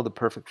come to know the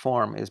perfect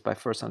form is by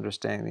first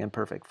understanding the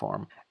imperfect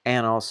form,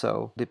 and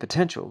also the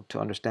potential to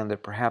understand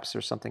that perhaps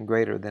there's something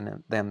greater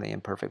than the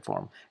imperfect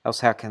form. Else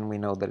how can we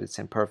know that it's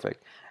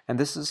imperfect? And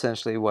this is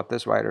essentially what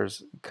this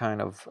writer's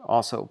kind of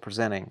also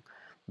presenting,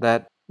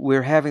 that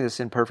we're having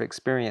this imperfect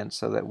experience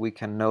so that we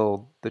can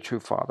know the true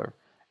Father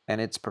and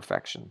its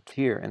perfection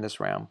here in this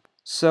realm.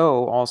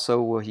 So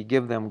also will he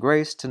give them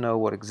grace to know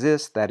what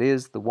exists, that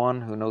is, the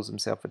one who knows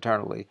himself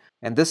eternally.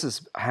 And this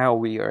is how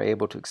we are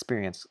able to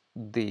experience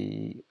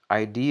the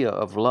idea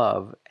of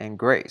love and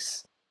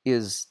grace,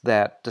 is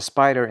that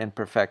despite our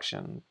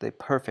imperfection, the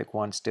perfect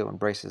one still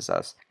embraces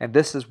us. And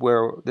this is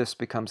where this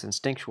becomes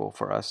instinctual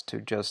for us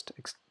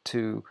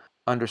to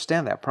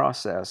understand that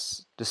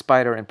process.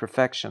 Despite our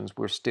imperfections,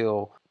 we're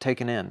still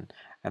taken in.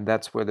 And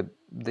that's where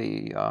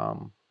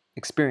the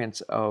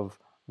experience of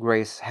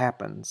grace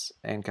happens,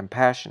 and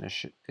compassion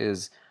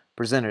is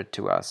presented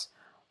to us.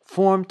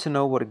 Formed to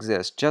know what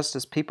exists, just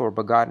as people are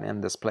begotten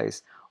in this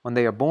place. When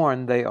they are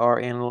born, they are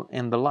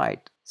in the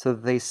light, so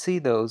that they see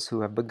those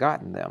who have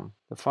begotten them.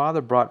 The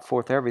Father brought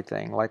forth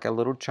everything, like a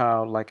little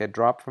child, like a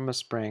drop from a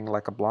spring,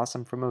 like a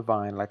blossom from a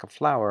vine, like a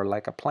flower,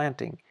 like a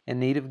planting, in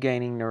need of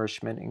gaining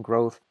nourishment and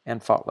growth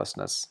and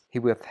faultlessness. He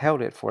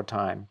withheld it for a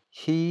time.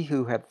 He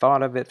who had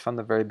thought of it from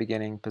the very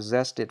beginning,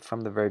 possessed it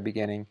from the very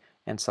beginning,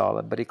 and saw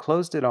it, but he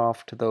closed it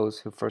off to those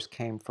who first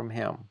came from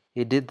him.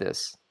 He did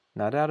this,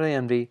 not out of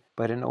envy,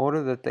 but in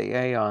order that the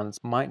aeons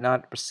might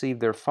not perceive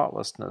their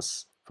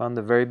faultlessness, from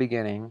the very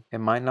beginning,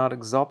 and might not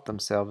exalt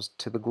themselves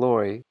to the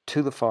glory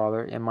to the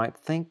Father, and might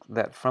think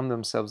that from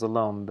themselves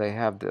alone they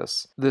have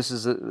this. This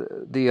is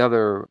the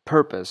other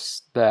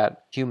purpose,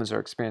 that humans are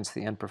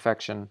experiencing the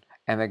imperfection,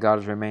 and that God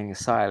is remaining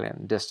silent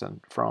and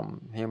distant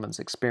from humans'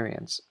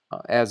 experience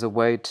as a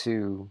way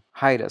to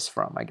hide us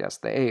from, I guess,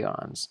 the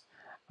aeons.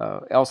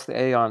 Else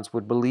the aeons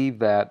would believe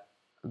that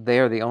they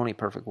are the only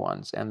perfect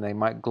ones, and they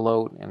might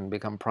gloat and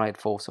become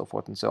prideful, so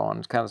forth and so on.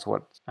 It's kind of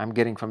what I'm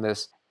getting from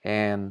this.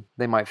 And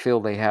they might feel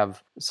they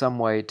have some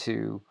way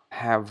to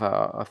have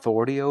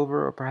authority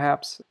over, or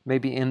perhaps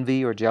maybe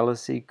envy or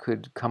jealousy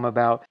could come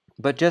about.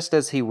 But just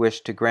as he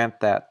wished to grant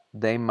that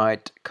they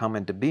might come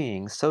into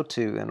being, so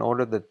too, in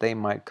order that they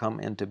might come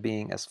into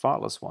being as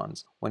faultless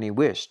ones, when he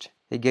wished,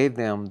 he gave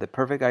them the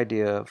perfect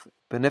idea of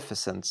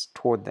beneficence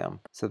toward them.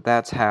 So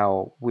that's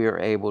how we're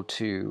able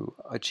to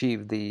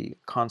achieve the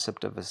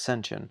concept of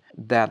ascension.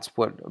 That's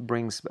what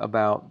brings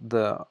about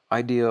the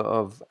idea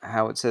of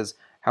how it says,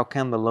 how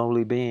can the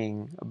lowly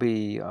being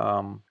be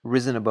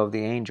risen above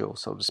the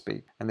angels, so to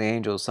speak? And the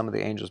angels, some of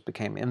the angels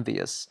became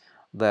envious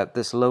that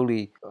this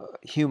lowly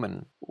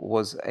human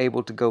was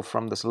able to go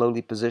from this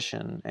lowly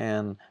position,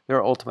 and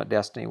their ultimate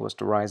destiny was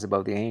to rise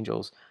above the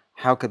angels.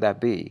 How could that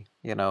be?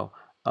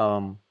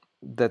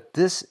 That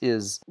this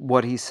is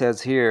what he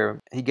says here.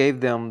 He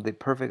gave them the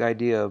perfect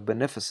idea of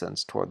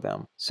beneficence toward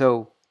them.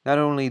 So not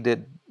only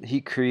did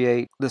he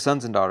create the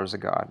sons and daughters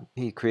of God,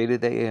 he created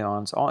the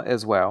aeons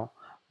as well,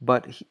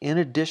 but in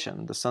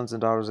addition, the sons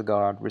and daughters of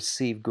God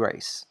received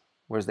grace,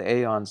 whereas the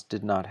aeons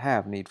did not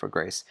have need for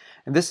grace.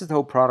 And this is the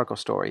whole prodigal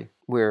story,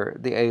 where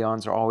the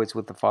aeons are always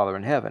with the Father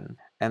in heaven,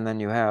 and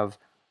then you have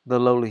the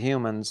lowly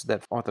humans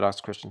that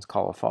Orthodox Christians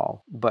call a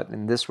fall, but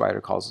in this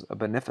writer calls a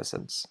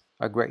beneficence,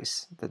 a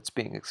grace that's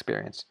being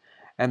experienced.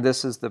 And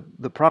this is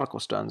the prodigal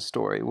son's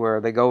story,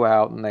 where they go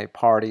out and they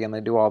party and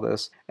they do all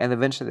this, and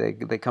eventually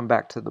they come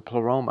back to the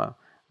pleroma.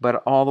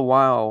 But all the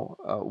while,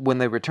 when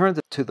they return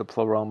to the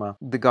pleroma,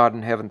 the God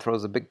in heaven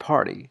throws a big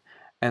party.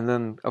 And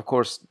then, of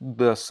course,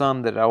 the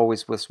son that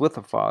always was with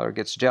the father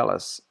gets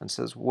jealous and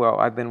says, well,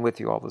 I've been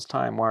with you all this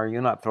time. Why are you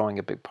not throwing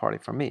a big party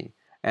for me?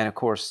 And of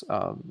course,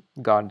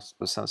 God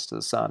sends to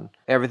the son,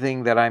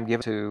 everything that I'm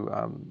given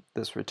to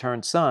this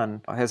returned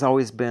son has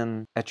always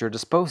been at your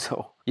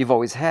disposal. You've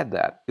always had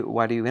that.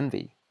 Why do you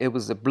envy? It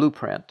was a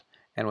blueprint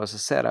and was a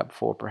setup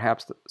for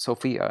perhaps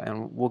Sophia.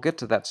 And we'll get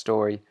to that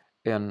story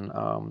in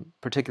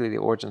particularly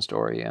the origin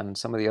story and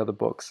some of the other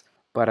books.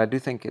 But I do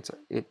think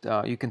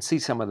you can see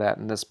some of that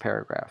in this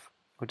paragraph.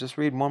 We'll just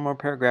read one more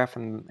paragraph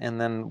and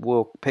then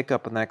we'll pick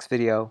up in the next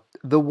video.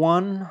 The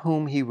one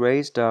whom he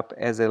raised up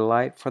as a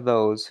light for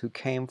those who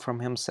came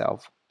from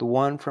himself, the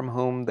one from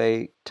whom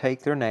they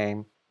take their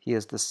name, he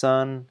is the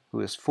Son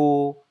who is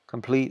full,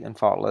 complete, and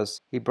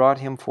faultless. He brought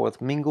him forth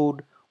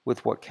mingled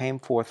with what came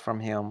forth from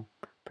him,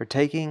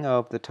 partaking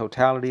of the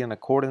totality in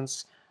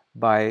accordance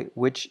by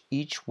which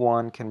each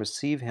one can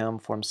receive him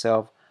for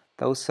himself,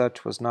 though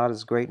such was not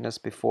his greatness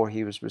before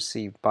he was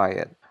received by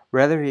it.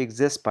 Rather, he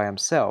exists by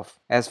himself.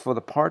 As for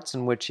the parts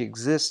in which he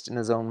exists in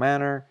his own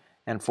manner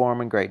and form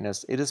and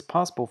greatness, it is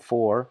possible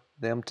for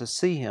them to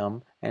see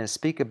him and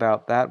speak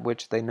about that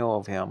which they know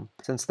of him,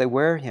 since they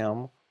wear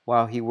him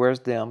while he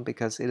wears them,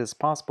 because it is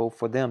possible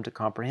for them to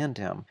comprehend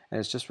him. And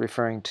it's just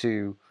referring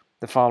to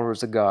the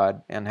followers of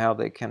God and how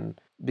they can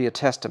be a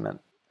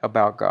testament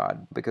about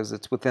God, because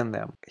it's within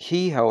them.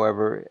 He,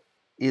 however,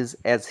 is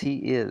as he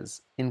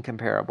is,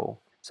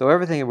 incomparable. So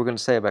everything that we're going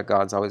to say about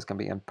God is always going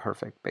to be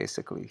imperfect,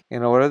 basically,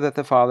 in order that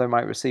the Father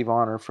might receive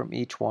honor from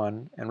each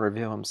one and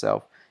reveal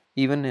himself.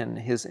 Even in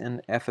his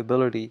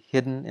ineffability,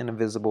 hidden and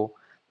invisible,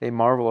 they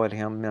marvel at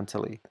him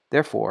mentally.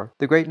 Therefore,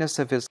 the greatness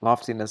of his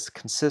loftiness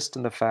consists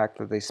in the fact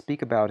that they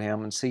speak about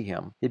him and see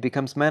him. He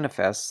becomes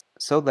manifest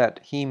so that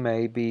he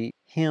may be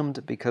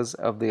hymned because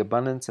of the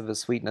abundance of his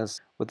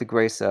sweetness with the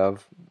grace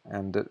of,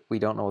 and we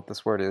don't know what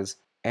this word is,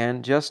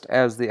 and just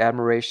as the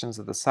admirations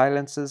of the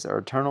silences are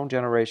eternal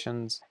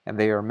generations, and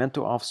they are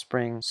mental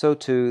offspring, so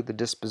too the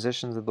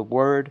dispositions of the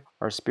Word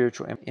are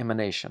spiritual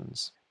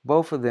emanations.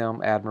 Both of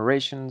them,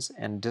 admirations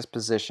and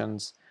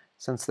dispositions,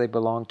 since they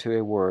belong to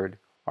a Word,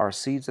 are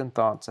seeds and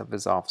thoughts of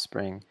his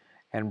offspring,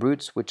 and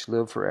roots which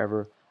live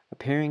forever,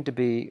 appearing to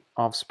be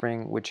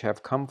offspring which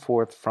have come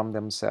forth from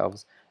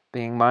themselves,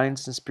 being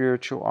minds and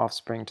spiritual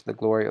offspring to the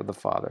glory of the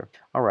Father.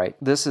 All right,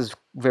 this is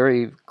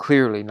very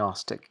clearly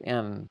Gnostic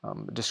in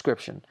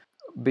description,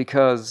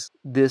 because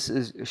this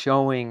is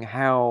showing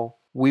how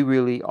we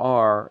really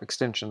are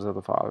extensions of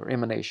the Father,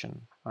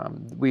 emanation.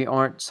 We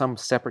aren't some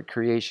separate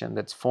creation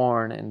that's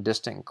foreign and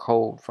distant and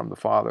cold from the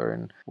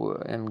Father,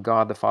 and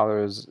God the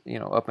Father is,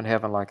 up in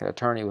heaven like an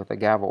attorney with a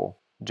gavel,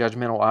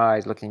 judgmental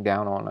eyes looking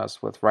down on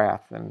us with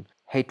wrath and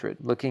hatred,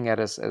 looking at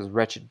us as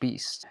wretched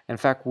beasts. In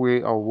fact,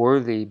 we are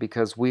worthy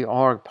because we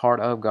are part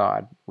of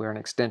God. We're an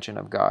extension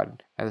of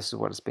God. And this is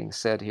what is being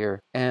said here.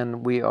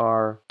 And we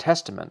are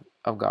testament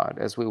of God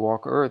as we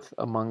walk earth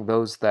among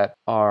those that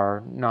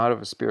are not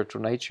of a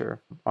spiritual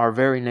nature. Our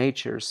very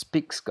nature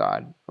speaks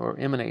God, or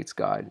emanates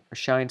God, or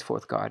shines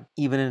forth God,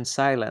 even in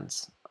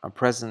silence.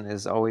 present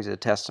is always a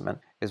testament,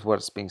 is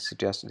what's being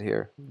suggested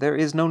here. There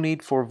is no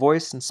need for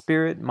voice and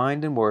spirit,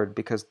 mind and word,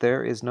 because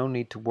there is no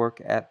need to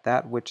work at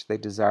that which they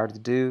desire to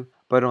do,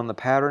 but on the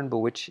pattern by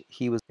which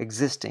he was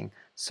existing.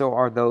 So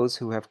are those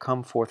who have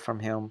come forth from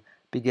him,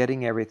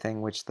 begetting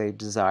everything which they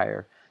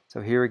desire.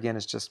 So here again,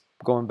 it's just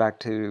going back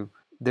to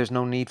there's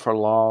no need for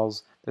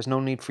laws. There's no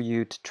need for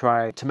you to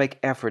try to make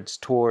efforts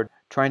toward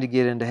trying to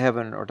get into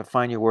heaven or to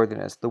find your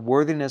worthiness. The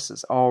worthiness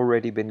has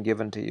already been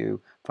given to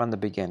you from the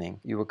beginning.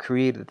 You were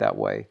created that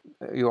way.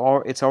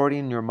 It's already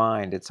in your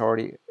mind.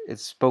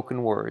 It's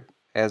spoken word,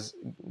 as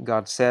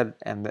God said,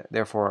 and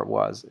therefore it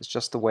was. It's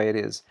just the way it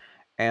is.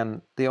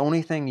 And the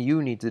only thing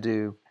you need to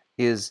do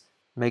is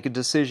make a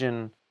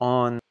decision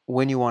on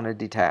when you want to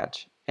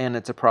detach. And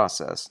it's a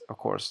process, of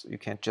course. You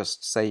can't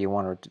just say you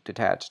want to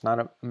detach. It's not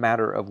a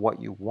matter of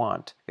what you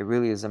want. It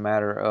really is a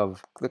matter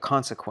of the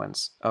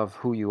consequence of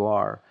who you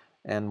are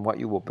and what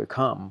you will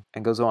become.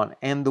 And goes on.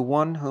 And the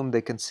one whom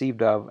they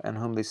conceived of and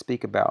whom they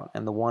speak about,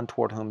 and the one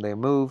toward whom they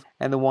move,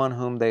 and the one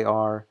whom they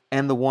are,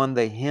 and the one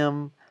they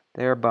hymn,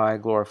 thereby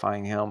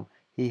glorifying him,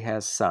 he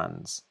has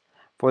sons.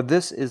 For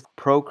this is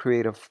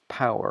procreative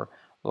power,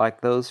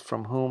 like those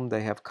from whom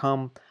they have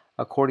come,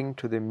 according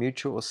to their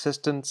mutual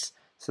assistance,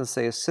 since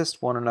they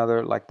assist one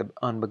another like the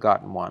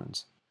unbegotten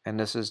ones. And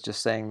this is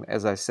just saying,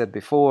 as I said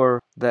before,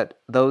 that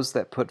those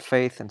that put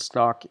faith and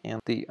stock in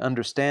the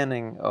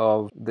understanding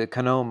of the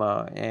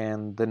kanoma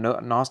and the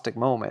Gnostic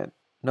moment,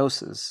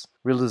 gnosis,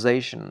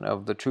 realization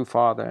of the true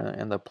Father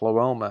and the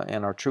pleroma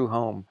and our true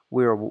home,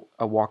 we are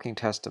a walking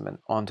testament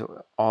onto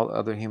all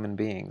other human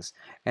beings.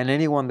 And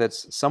anyone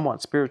that's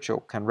somewhat spiritual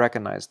can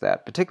recognize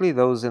that, particularly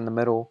those in the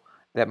middle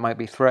that might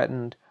be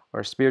threatened,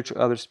 or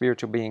other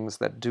spiritual beings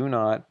that do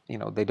not,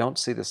 they don't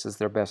see this as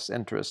their best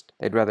interest.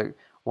 They'd rather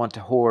want to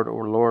hoard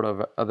or lord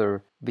of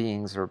other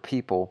beings or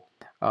people.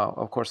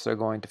 Of course, they're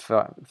going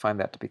to find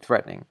that to be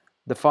threatening.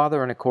 The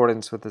Father, in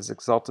accordance with his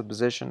exalted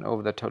position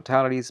over the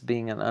totalities,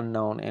 being an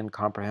unknown,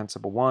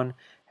 incomprehensible one,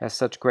 has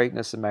such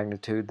greatness and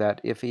magnitude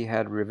that if he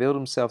had revealed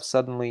himself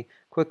suddenly,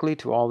 quickly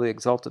to all the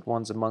exalted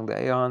ones among the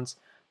aeons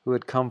who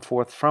had come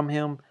forth from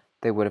him,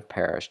 they would have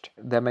perished.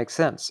 That makes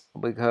sense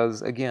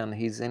because, again,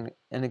 he's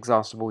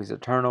inexhaustible, he's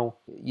eternal.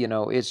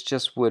 It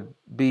just would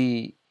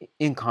be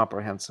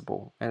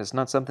incomprehensible, and it's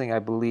not something I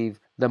believe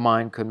the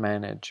mind could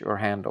manage or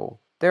handle.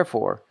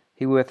 Therefore,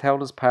 he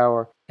withheld his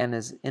power and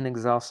his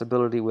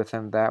inexhaustibility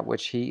within that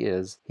which he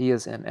is. He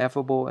is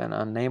ineffable and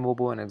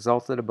unnameable and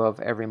exalted above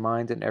every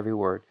mind and every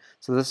word.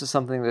 So this is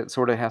something that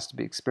sort of has to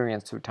be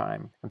experienced through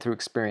time and through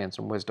experience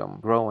and wisdom,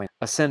 growing,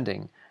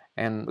 ascending.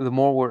 And the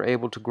more we're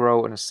able to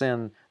grow and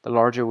ascend, the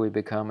larger we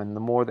become and the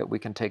more that we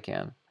can take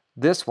in.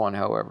 This one,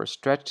 however,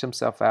 stretched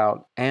himself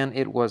out, and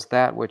it was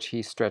that which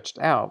he stretched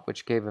out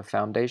which gave a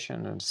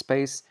foundation and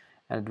space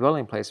and a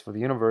dwelling place for the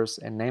universe,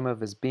 and name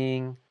of his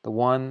being, the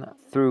one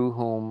through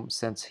whom,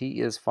 since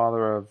he is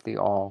Father of the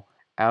all,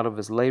 out of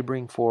his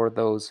laboring for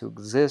those who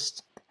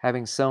exist,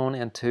 having sown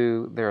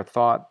into their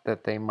thought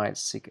that they might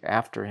seek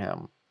after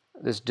him.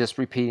 This is just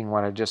repeating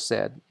what I just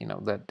said,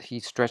 that he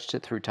stretched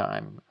it through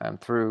time and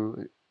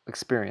through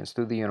experience,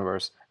 through the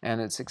universe,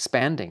 and it's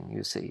expanding,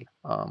 you see.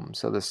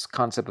 So this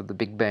concept of the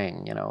Big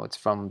Bang, it's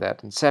from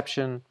that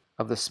inception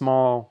of the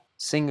small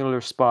singular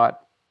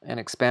spot and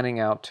expanding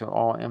out to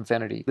all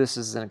infinity. This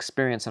is an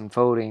experience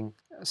unfolding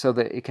so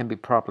that it can be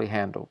properly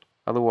handled.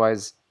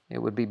 Otherwise, it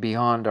would be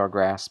beyond our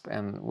grasp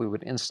and we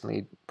would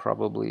instantly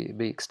probably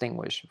be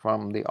extinguished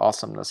from the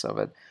awesomeness of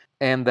it.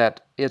 And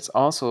that it's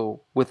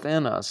also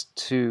within us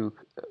to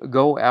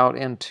go out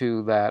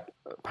into that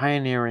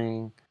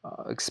pioneering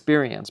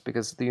experience,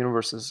 because the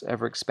universe is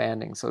ever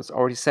expanding. So it's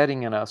already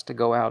setting in us to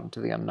go out into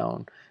the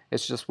unknown.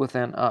 It's just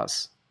within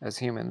us as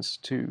humans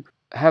to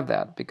have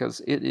that,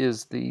 because it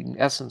is the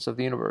essence of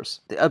the universe.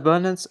 The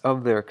abundance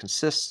of there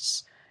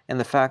consists in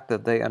the fact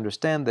that they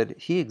understand that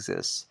he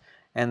exists,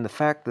 and the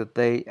fact that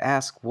they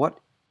ask what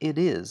it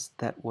is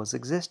that was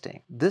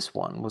existing. This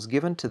one was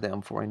given to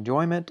them for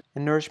enjoyment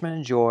and nourishment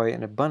and joy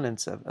and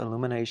abundance of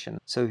illumination.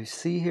 So you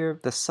see here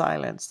the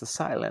silence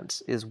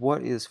is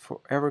what is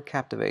forever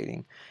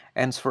captivating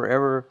and is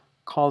forever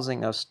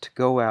causing us to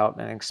go out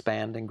and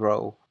expand and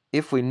grow.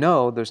 If we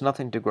know, there's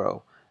nothing to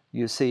grow.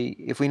 You see,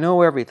 if we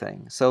know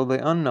everything, so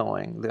the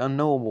unknowing, the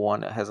unknowable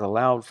one has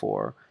allowed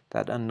for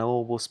that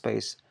unknowable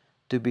space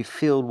to be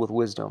filled with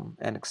wisdom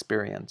and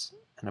experience,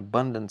 an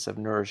abundance of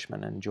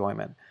nourishment and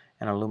enjoyment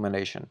and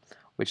illumination,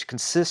 which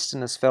consists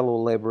in his fellow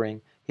laboring,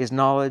 his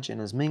knowledge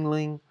and his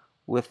mingling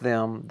with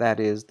them, that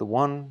is, the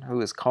one who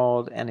is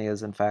called and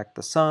is, in fact,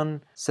 the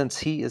Son, since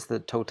he is the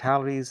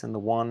totalities and the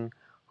one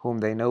whom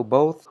they know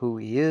both, who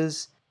he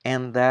is,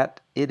 and that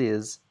it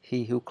is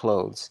he who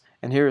clothes.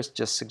 And here it's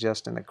just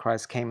suggesting that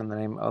Christ came in the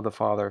name of the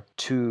Father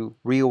to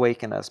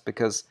reawaken us,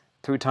 because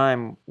through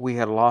time we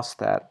had lost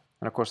that.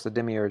 And of course the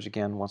demiurge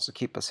again wants to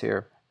keep us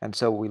here. And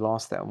so we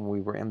lost that when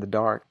we were in the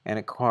dark, and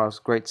it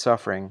caused great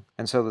suffering.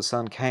 And so the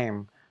Son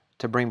came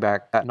to bring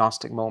back that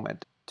Gnostic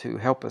moment, to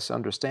help us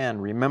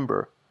understand,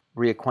 remember,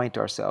 reacquaint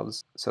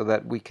ourselves, so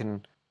that we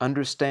can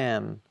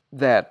understand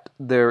that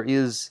there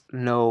is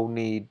no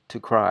need to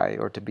cry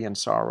or to be in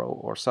sorrow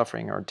or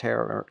suffering or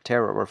terror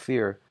or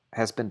fear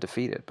has been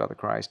defeated by the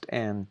Christ,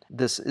 and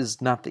this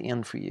is not the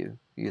end for you,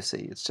 you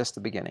see. It's just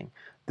the beginning.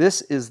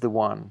 This is the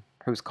one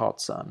who's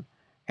called Son,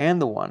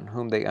 and the one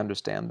whom they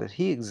understand that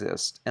he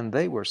exists, and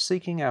they were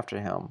seeking after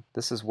him.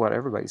 This is what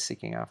everybody's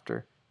seeking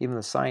after, even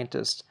the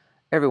scientists,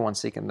 everyone's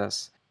seeking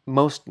this.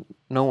 No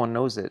one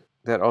knows it,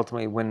 that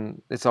ultimately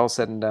when it's all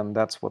said and done,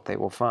 that's what they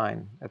will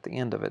find at the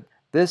end of it.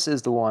 This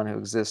is the one who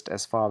exists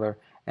as Father,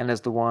 and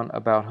is the one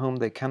about whom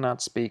they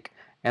cannot speak,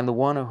 and the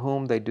one of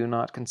whom they do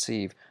not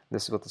conceive.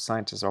 This is what the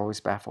scientists always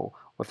baffle.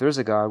 Well, if there's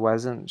a God, why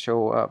doesn't it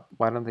show up?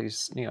 Why don't they,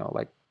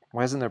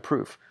 why isn't there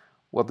proof?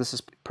 Well, this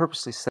is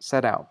purposely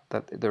set out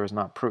that there is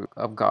not proof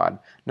of God,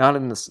 not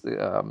in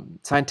the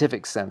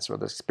scientific sense or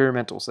the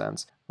experimental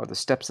sense or the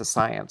steps of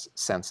science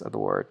sense of the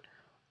word,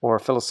 or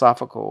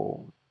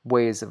philosophical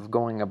ways of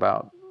going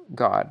about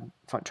God,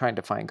 trying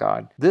to find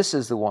God. This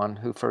is the one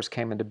who first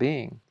came into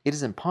being. It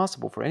is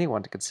impossible for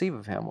anyone to conceive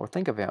of him or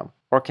think of him.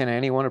 Or can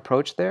anyone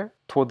approach there,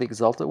 toward the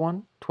exalted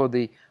one, toward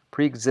the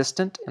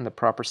pre-existent in the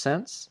proper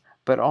sense?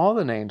 But all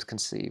the names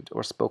conceived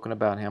or spoken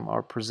about him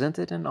are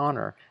presented in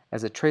honor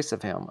as a trace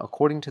of him,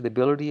 according to the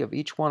ability of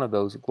each one of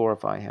those who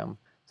glorify him.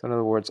 So in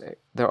other words,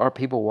 there are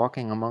people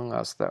walking among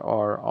us that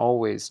are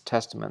always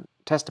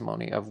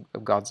testimony of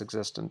God's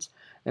existence.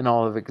 And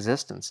all of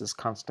existence is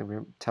constantly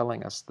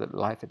telling us that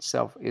life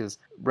itself is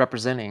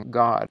representing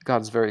God.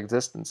 God's very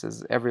existence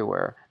is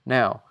everywhere.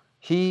 Now,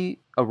 he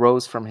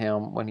arose from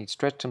him when he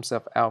stretched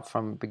himself out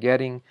from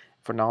begetting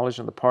for knowledge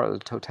on the part of the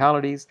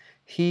totalities,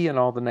 he and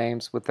all the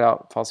names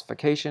without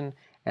falsification,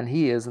 and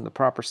he is, in the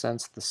proper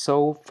sense, the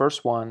sole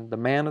first one, the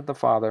man of the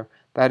Father,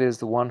 that is,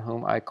 the one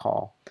whom I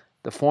call.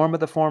 The form of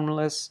the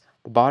formless,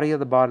 the body of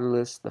the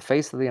bodiless, the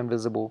face of the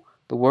invisible,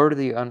 the word of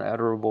the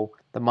unutterable,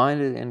 the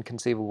mind of the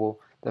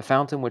inconceivable, the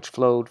fountain which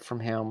flowed from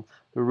him,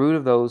 the root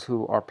of those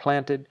who are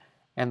planted,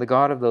 and the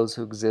God of those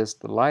who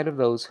exist, the light of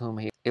those whom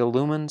he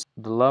illumines,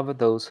 the love of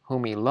those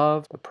whom he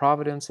loved, the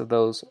providence of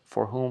those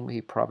for whom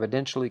he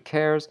providentially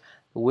cares,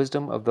 the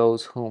wisdom of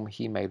those whom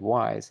he made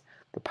wise,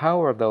 the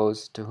power of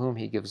those to whom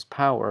he gives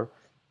power,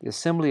 the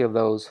assembly of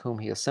those whom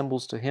he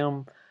assembles to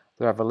him,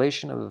 the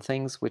revelation of the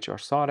things which are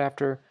sought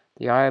after,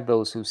 the eye of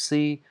those who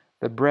see,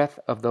 the breath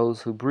of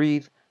those who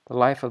breathe, the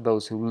life of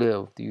those who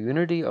live, the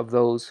unity of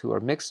those who are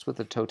mixed with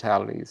the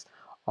totalities.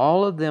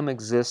 All of them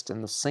exist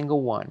in the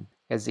single one,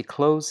 as he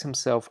clothes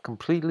himself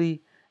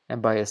completely,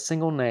 and by a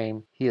single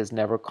name he is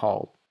never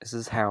called. This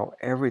is how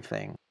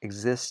everything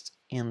exists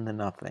in the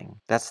nothing.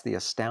 That's the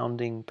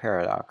astounding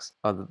paradox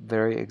of the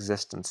very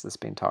existence that's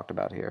being talked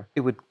about here.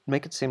 It would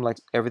make it seem like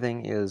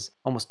everything is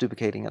almost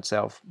duplicating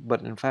itself,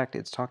 but in fact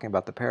it's talking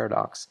about the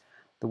paradox,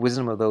 the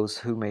wisdom of those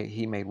who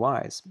he made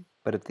wise.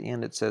 But at the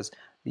end it says,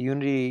 the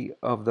unity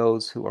of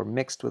those who are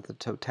mixed with the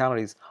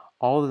totalities,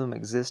 all of them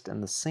exist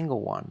in the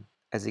single one.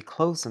 As he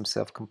clothes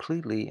himself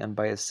completely and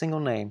by a single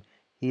name,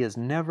 he is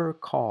never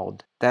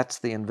called. That's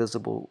the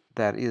invisible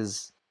that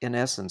is, in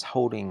essence,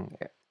 holding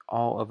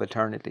all of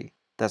eternity.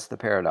 That's the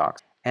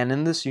paradox. And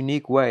in this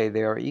unique way,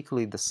 they are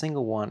equally the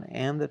single one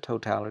and the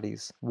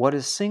totalities. What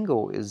is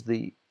single is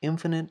the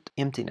infinite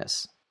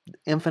emptiness,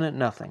 infinite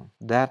nothing.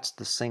 That's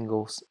the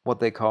single, what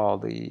they call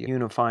the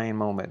unifying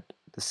moment,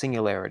 the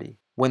singularity.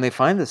 When they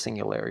find the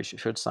singularity,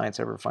 should science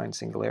ever find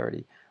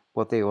singularity,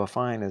 what they will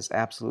find is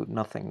absolute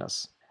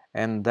nothingness.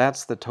 And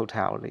that's the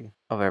totality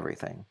of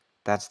everything.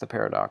 That's the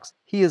paradox.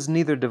 He is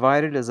neither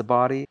divided as a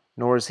body,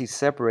 nor is he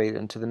separated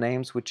into the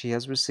names which he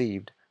has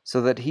received,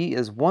 so that he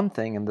is one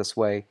thing in this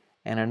way,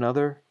 and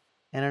another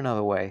in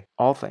another way.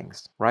 All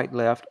things, right,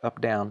 left,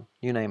 up, down,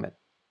 you name it.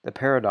 The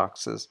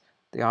paradoxes,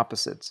 the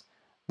opposites.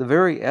 The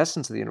very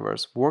essence of the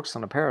universe works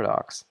on a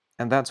paradox,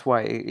 and that's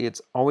why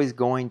it's always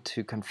going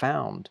to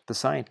confound the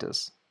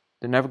scientists.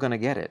 They're never going to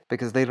get it,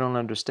 because they don't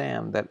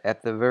understand that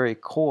at the very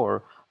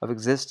core of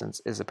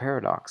existence is a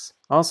paradox.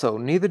 Also,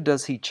 neither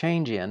does he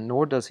change in,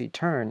 nor does he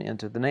turn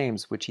into the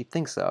names which he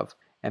thinks of,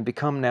 and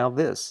become now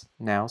this,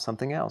 now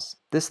something else.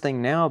 This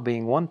thing now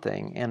being one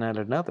thing, and at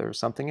another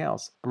something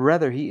else.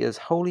 Rather, he is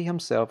wholly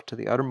himself to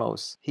the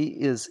uttermost. He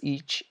is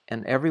each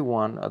and every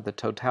one of the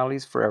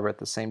totalities forever at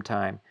the same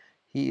time.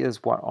 He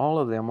is what all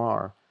of them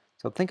are.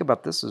 So think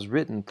about this was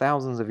written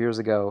thousands of years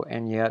ago,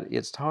 and yet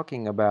it's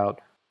talking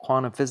about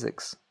quantum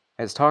physics.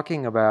 It's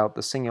talking about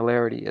the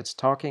singularity. It's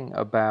talking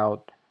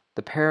about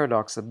the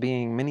paradox of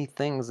being many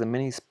things and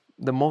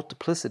the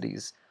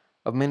multiplicities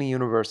of many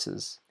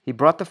universes. He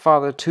brought the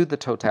Father to the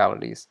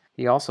totalities.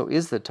 He also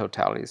is the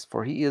totalities,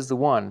 for he is the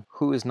one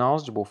who is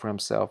knowledgeable for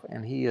himself,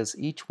 and he is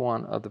each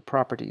one of the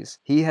properties.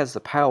 He has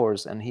the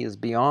powers, and he is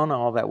beyond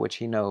all that which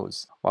he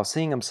knows, while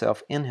seeing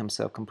himself in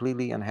himself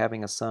completely and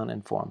having a Son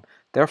in form.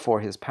 Therefore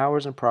his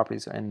powers and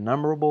properties are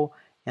innumerable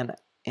and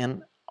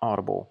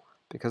inaudible,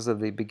 because of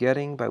the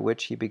begetting by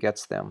which he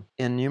begets them.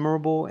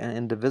 Innumerable and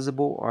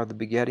indivisible are the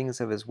begettings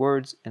of his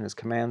words and his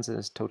commands and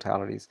his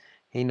totalities.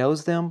 He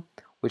knows them,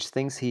 which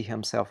things he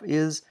himself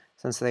is,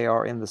 since they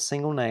are in the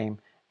single name,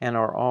 and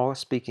are all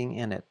speaking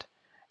in it.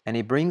 And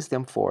he brings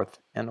them forth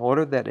in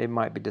order that it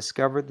might be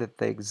discovered that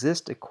they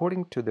exist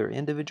according to their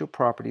individual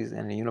properties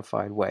in a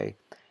unified way.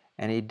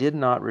 And he did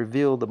not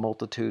reveal the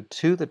multitude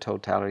to the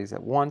totalities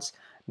at once,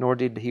 nor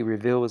did he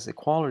reveal his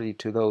equality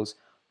to those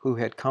who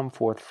had come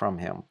forth from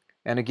him.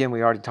 And again,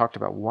 we already talked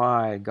about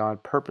why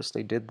God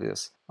purposely did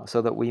this,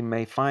 so that we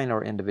may find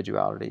our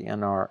individuality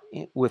and are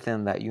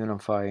within that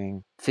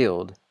unifying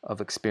field of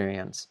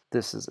experience.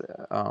 This is,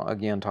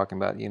 again, talking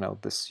about,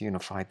 this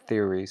unified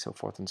theory, so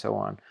forth and so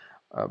on.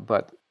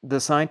 But the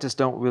scientists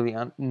don't really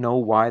know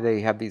why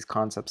they have these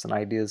concepts and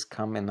ideas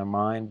come in their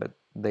mind, but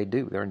they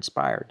do. They're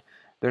inspired.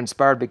 They're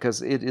inspired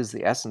because it is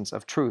the essence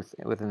of truth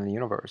within the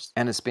universe,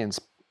 and it's being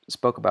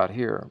spoke about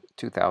here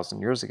 2,000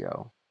 years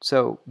ago.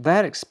 So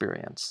that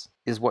experience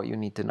is what you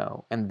need to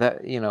know, and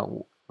that,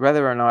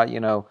 whether or not,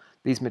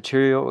 these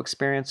material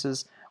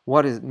experiences,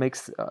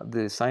 makes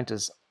the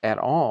scientists at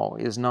all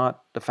is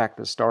not the fact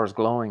that the star is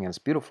glowing and it's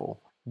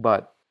beautiful,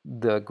 but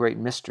the great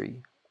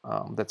mystery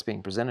that's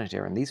being presented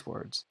here in these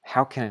words.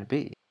 How can it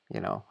be?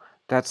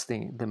 That's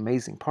the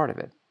amazing part of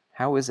it.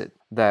 How is it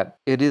that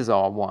it is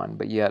all one,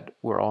 but yet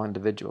we're all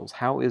individuals?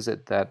 How is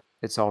it that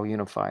it's all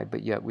unified,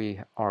 but yet we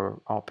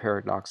are all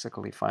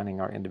paradoxically finding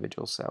our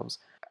individual selves?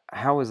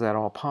 How is that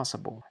all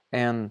possible?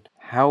 And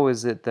how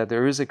is it that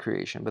there is a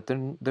creation, but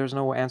then there's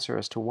no answer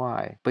as to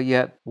why? But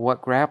yet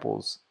what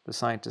grapples the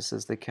scientists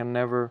is they can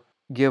never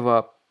give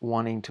up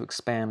wanting to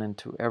expand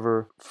into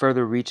ever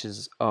further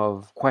reaches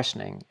of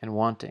questioning and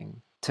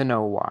wanting to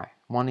know why,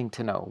 wanting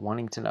to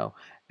know,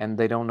 and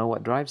they don't know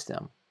what drives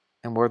them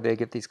and where they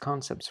get these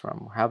concepts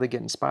from, how they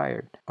get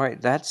inspired. All right,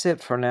 that's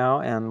it for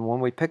now, and when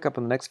we pick up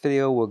in the next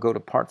video, we'll go to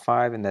part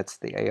 5, and that's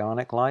the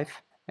aeonic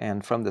life,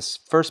 and from this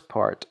first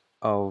part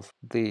of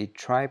the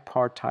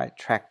Tripartite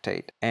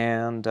Tractate.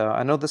 And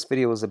I know this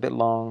video was a bit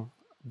long,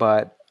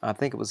 but I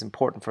think it was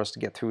important for us to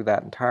get through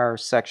that entire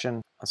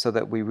section so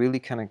that we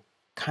really kind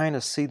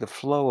of see the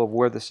flow of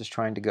where this is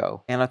trying to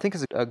go. And I think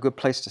it's a good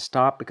place to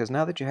stop, because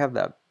now that you have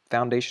that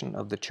foundation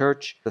of the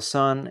church, the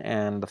Son,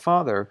 and the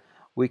Father,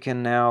 we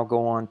can now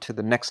go on to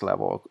the next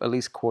level, at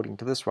least according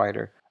to this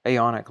writer,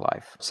 aeonic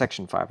life,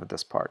 section 5 of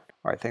this part.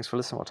 All right, thanks for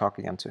listening. We'll talk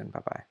again soon.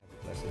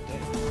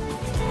 Bye-bye.